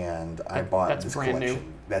everything. And I bought this collection. New.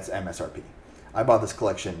 That's MSRP. I bought this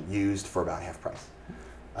collection used for about half price.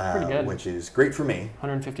 Pretty good. Which is great for me.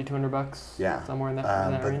 $150, $200. Yeah. Somewhere in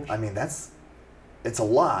that range. I mean, it's a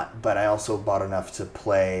lot, but I also bought enough to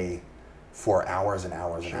play for hours and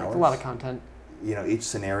hours and hours. It's a lot of content. Each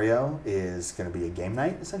scenario is going to be a game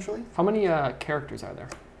night, essentially. How many characters are there?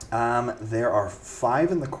 There are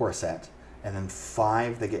 5 in the core set, and then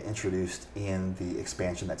 5 that get introduced in the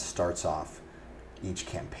expansion that starts off each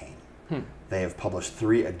campaign. They have published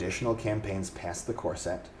 3 additional campaigns past the core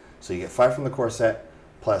set. So you get 5 from the core set,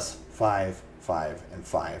 plus 5, 5, and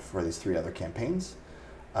 5 for these 3 other campaigns.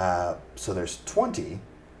 So there's 20,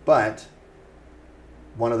 but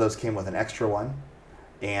one of those came with an extra one.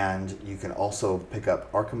 And you can also pick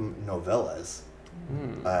up Arkham novellas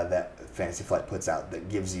that Fantasy Flight puts out that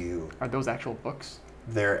gives you. Are those actual books?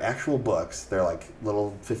 They're actual books. They're like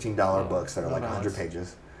little $15 books that are like 100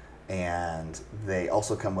 pages. And they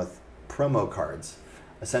also come with promo cards.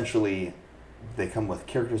 Essentially, they come with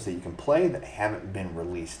characters that you can play that haven't been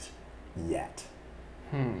released yet.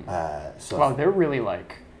 Wow, they're really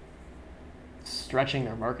like stretching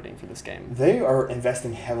their marketing for this game. They are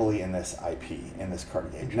investing heavily in this IP, in this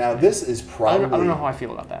card game. Now, this is probably... I don't know how I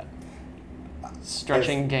feel about that.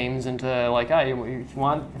 Stretching games into like, hey, if you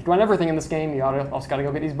want everything in this game, you also got to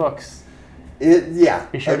go get these books. Yeah.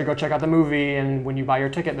 Be sure to go check out the movie, and when you buy your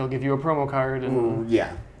ticket, they'll give you a promo card. And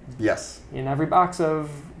yes. In every box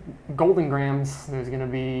of Golden Grams, there's going to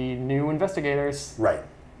be new investigators. Right.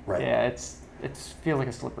 Yeah, it feels like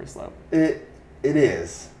a slippery slope. It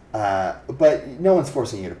is, but no one's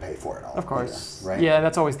forcing you to pay for it all. Of course. Either, right? Yeah,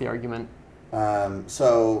 that's always the argument. But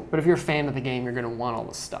if you're a fan of the game, you're going to want all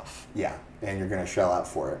this stuff. Yeah, and you're going to shell out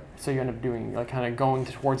for it. So you end up doing like kind of going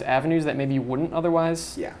towards avenues that maybe you wouldn't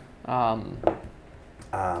otherwise. Yeah. I don't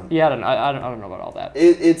know about all that.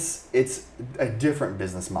 It's a different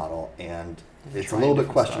business model, and it's a little bit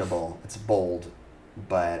questionable. It's bold,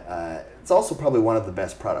 but it's also probably one of the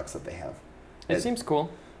best products that they have. It seems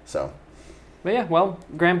cool. So. But yeah, well,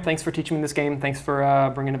 Graham, thanks for teaching me this game. Thanks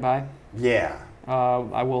for bringing it by. Yeah.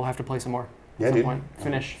 I will have to play some more. Yeah, at some dude. point.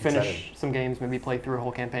 Finish some games, maybe play through a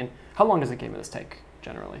whole campaign. How long does a game of this take,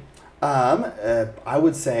 generally? I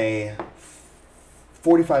would say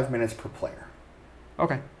 45 minutes per player.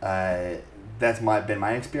 Okay. That's been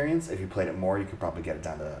my experience. If you played it more, you could probably get it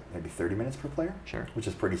down to maybe 30 minutes per player. Sure. Which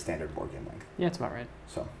is pretty standard board game length. Yeah, it's about right.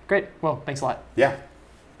 So. Great. Well, thanks a lot. Yeah.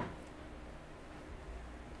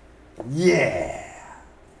 Yeah.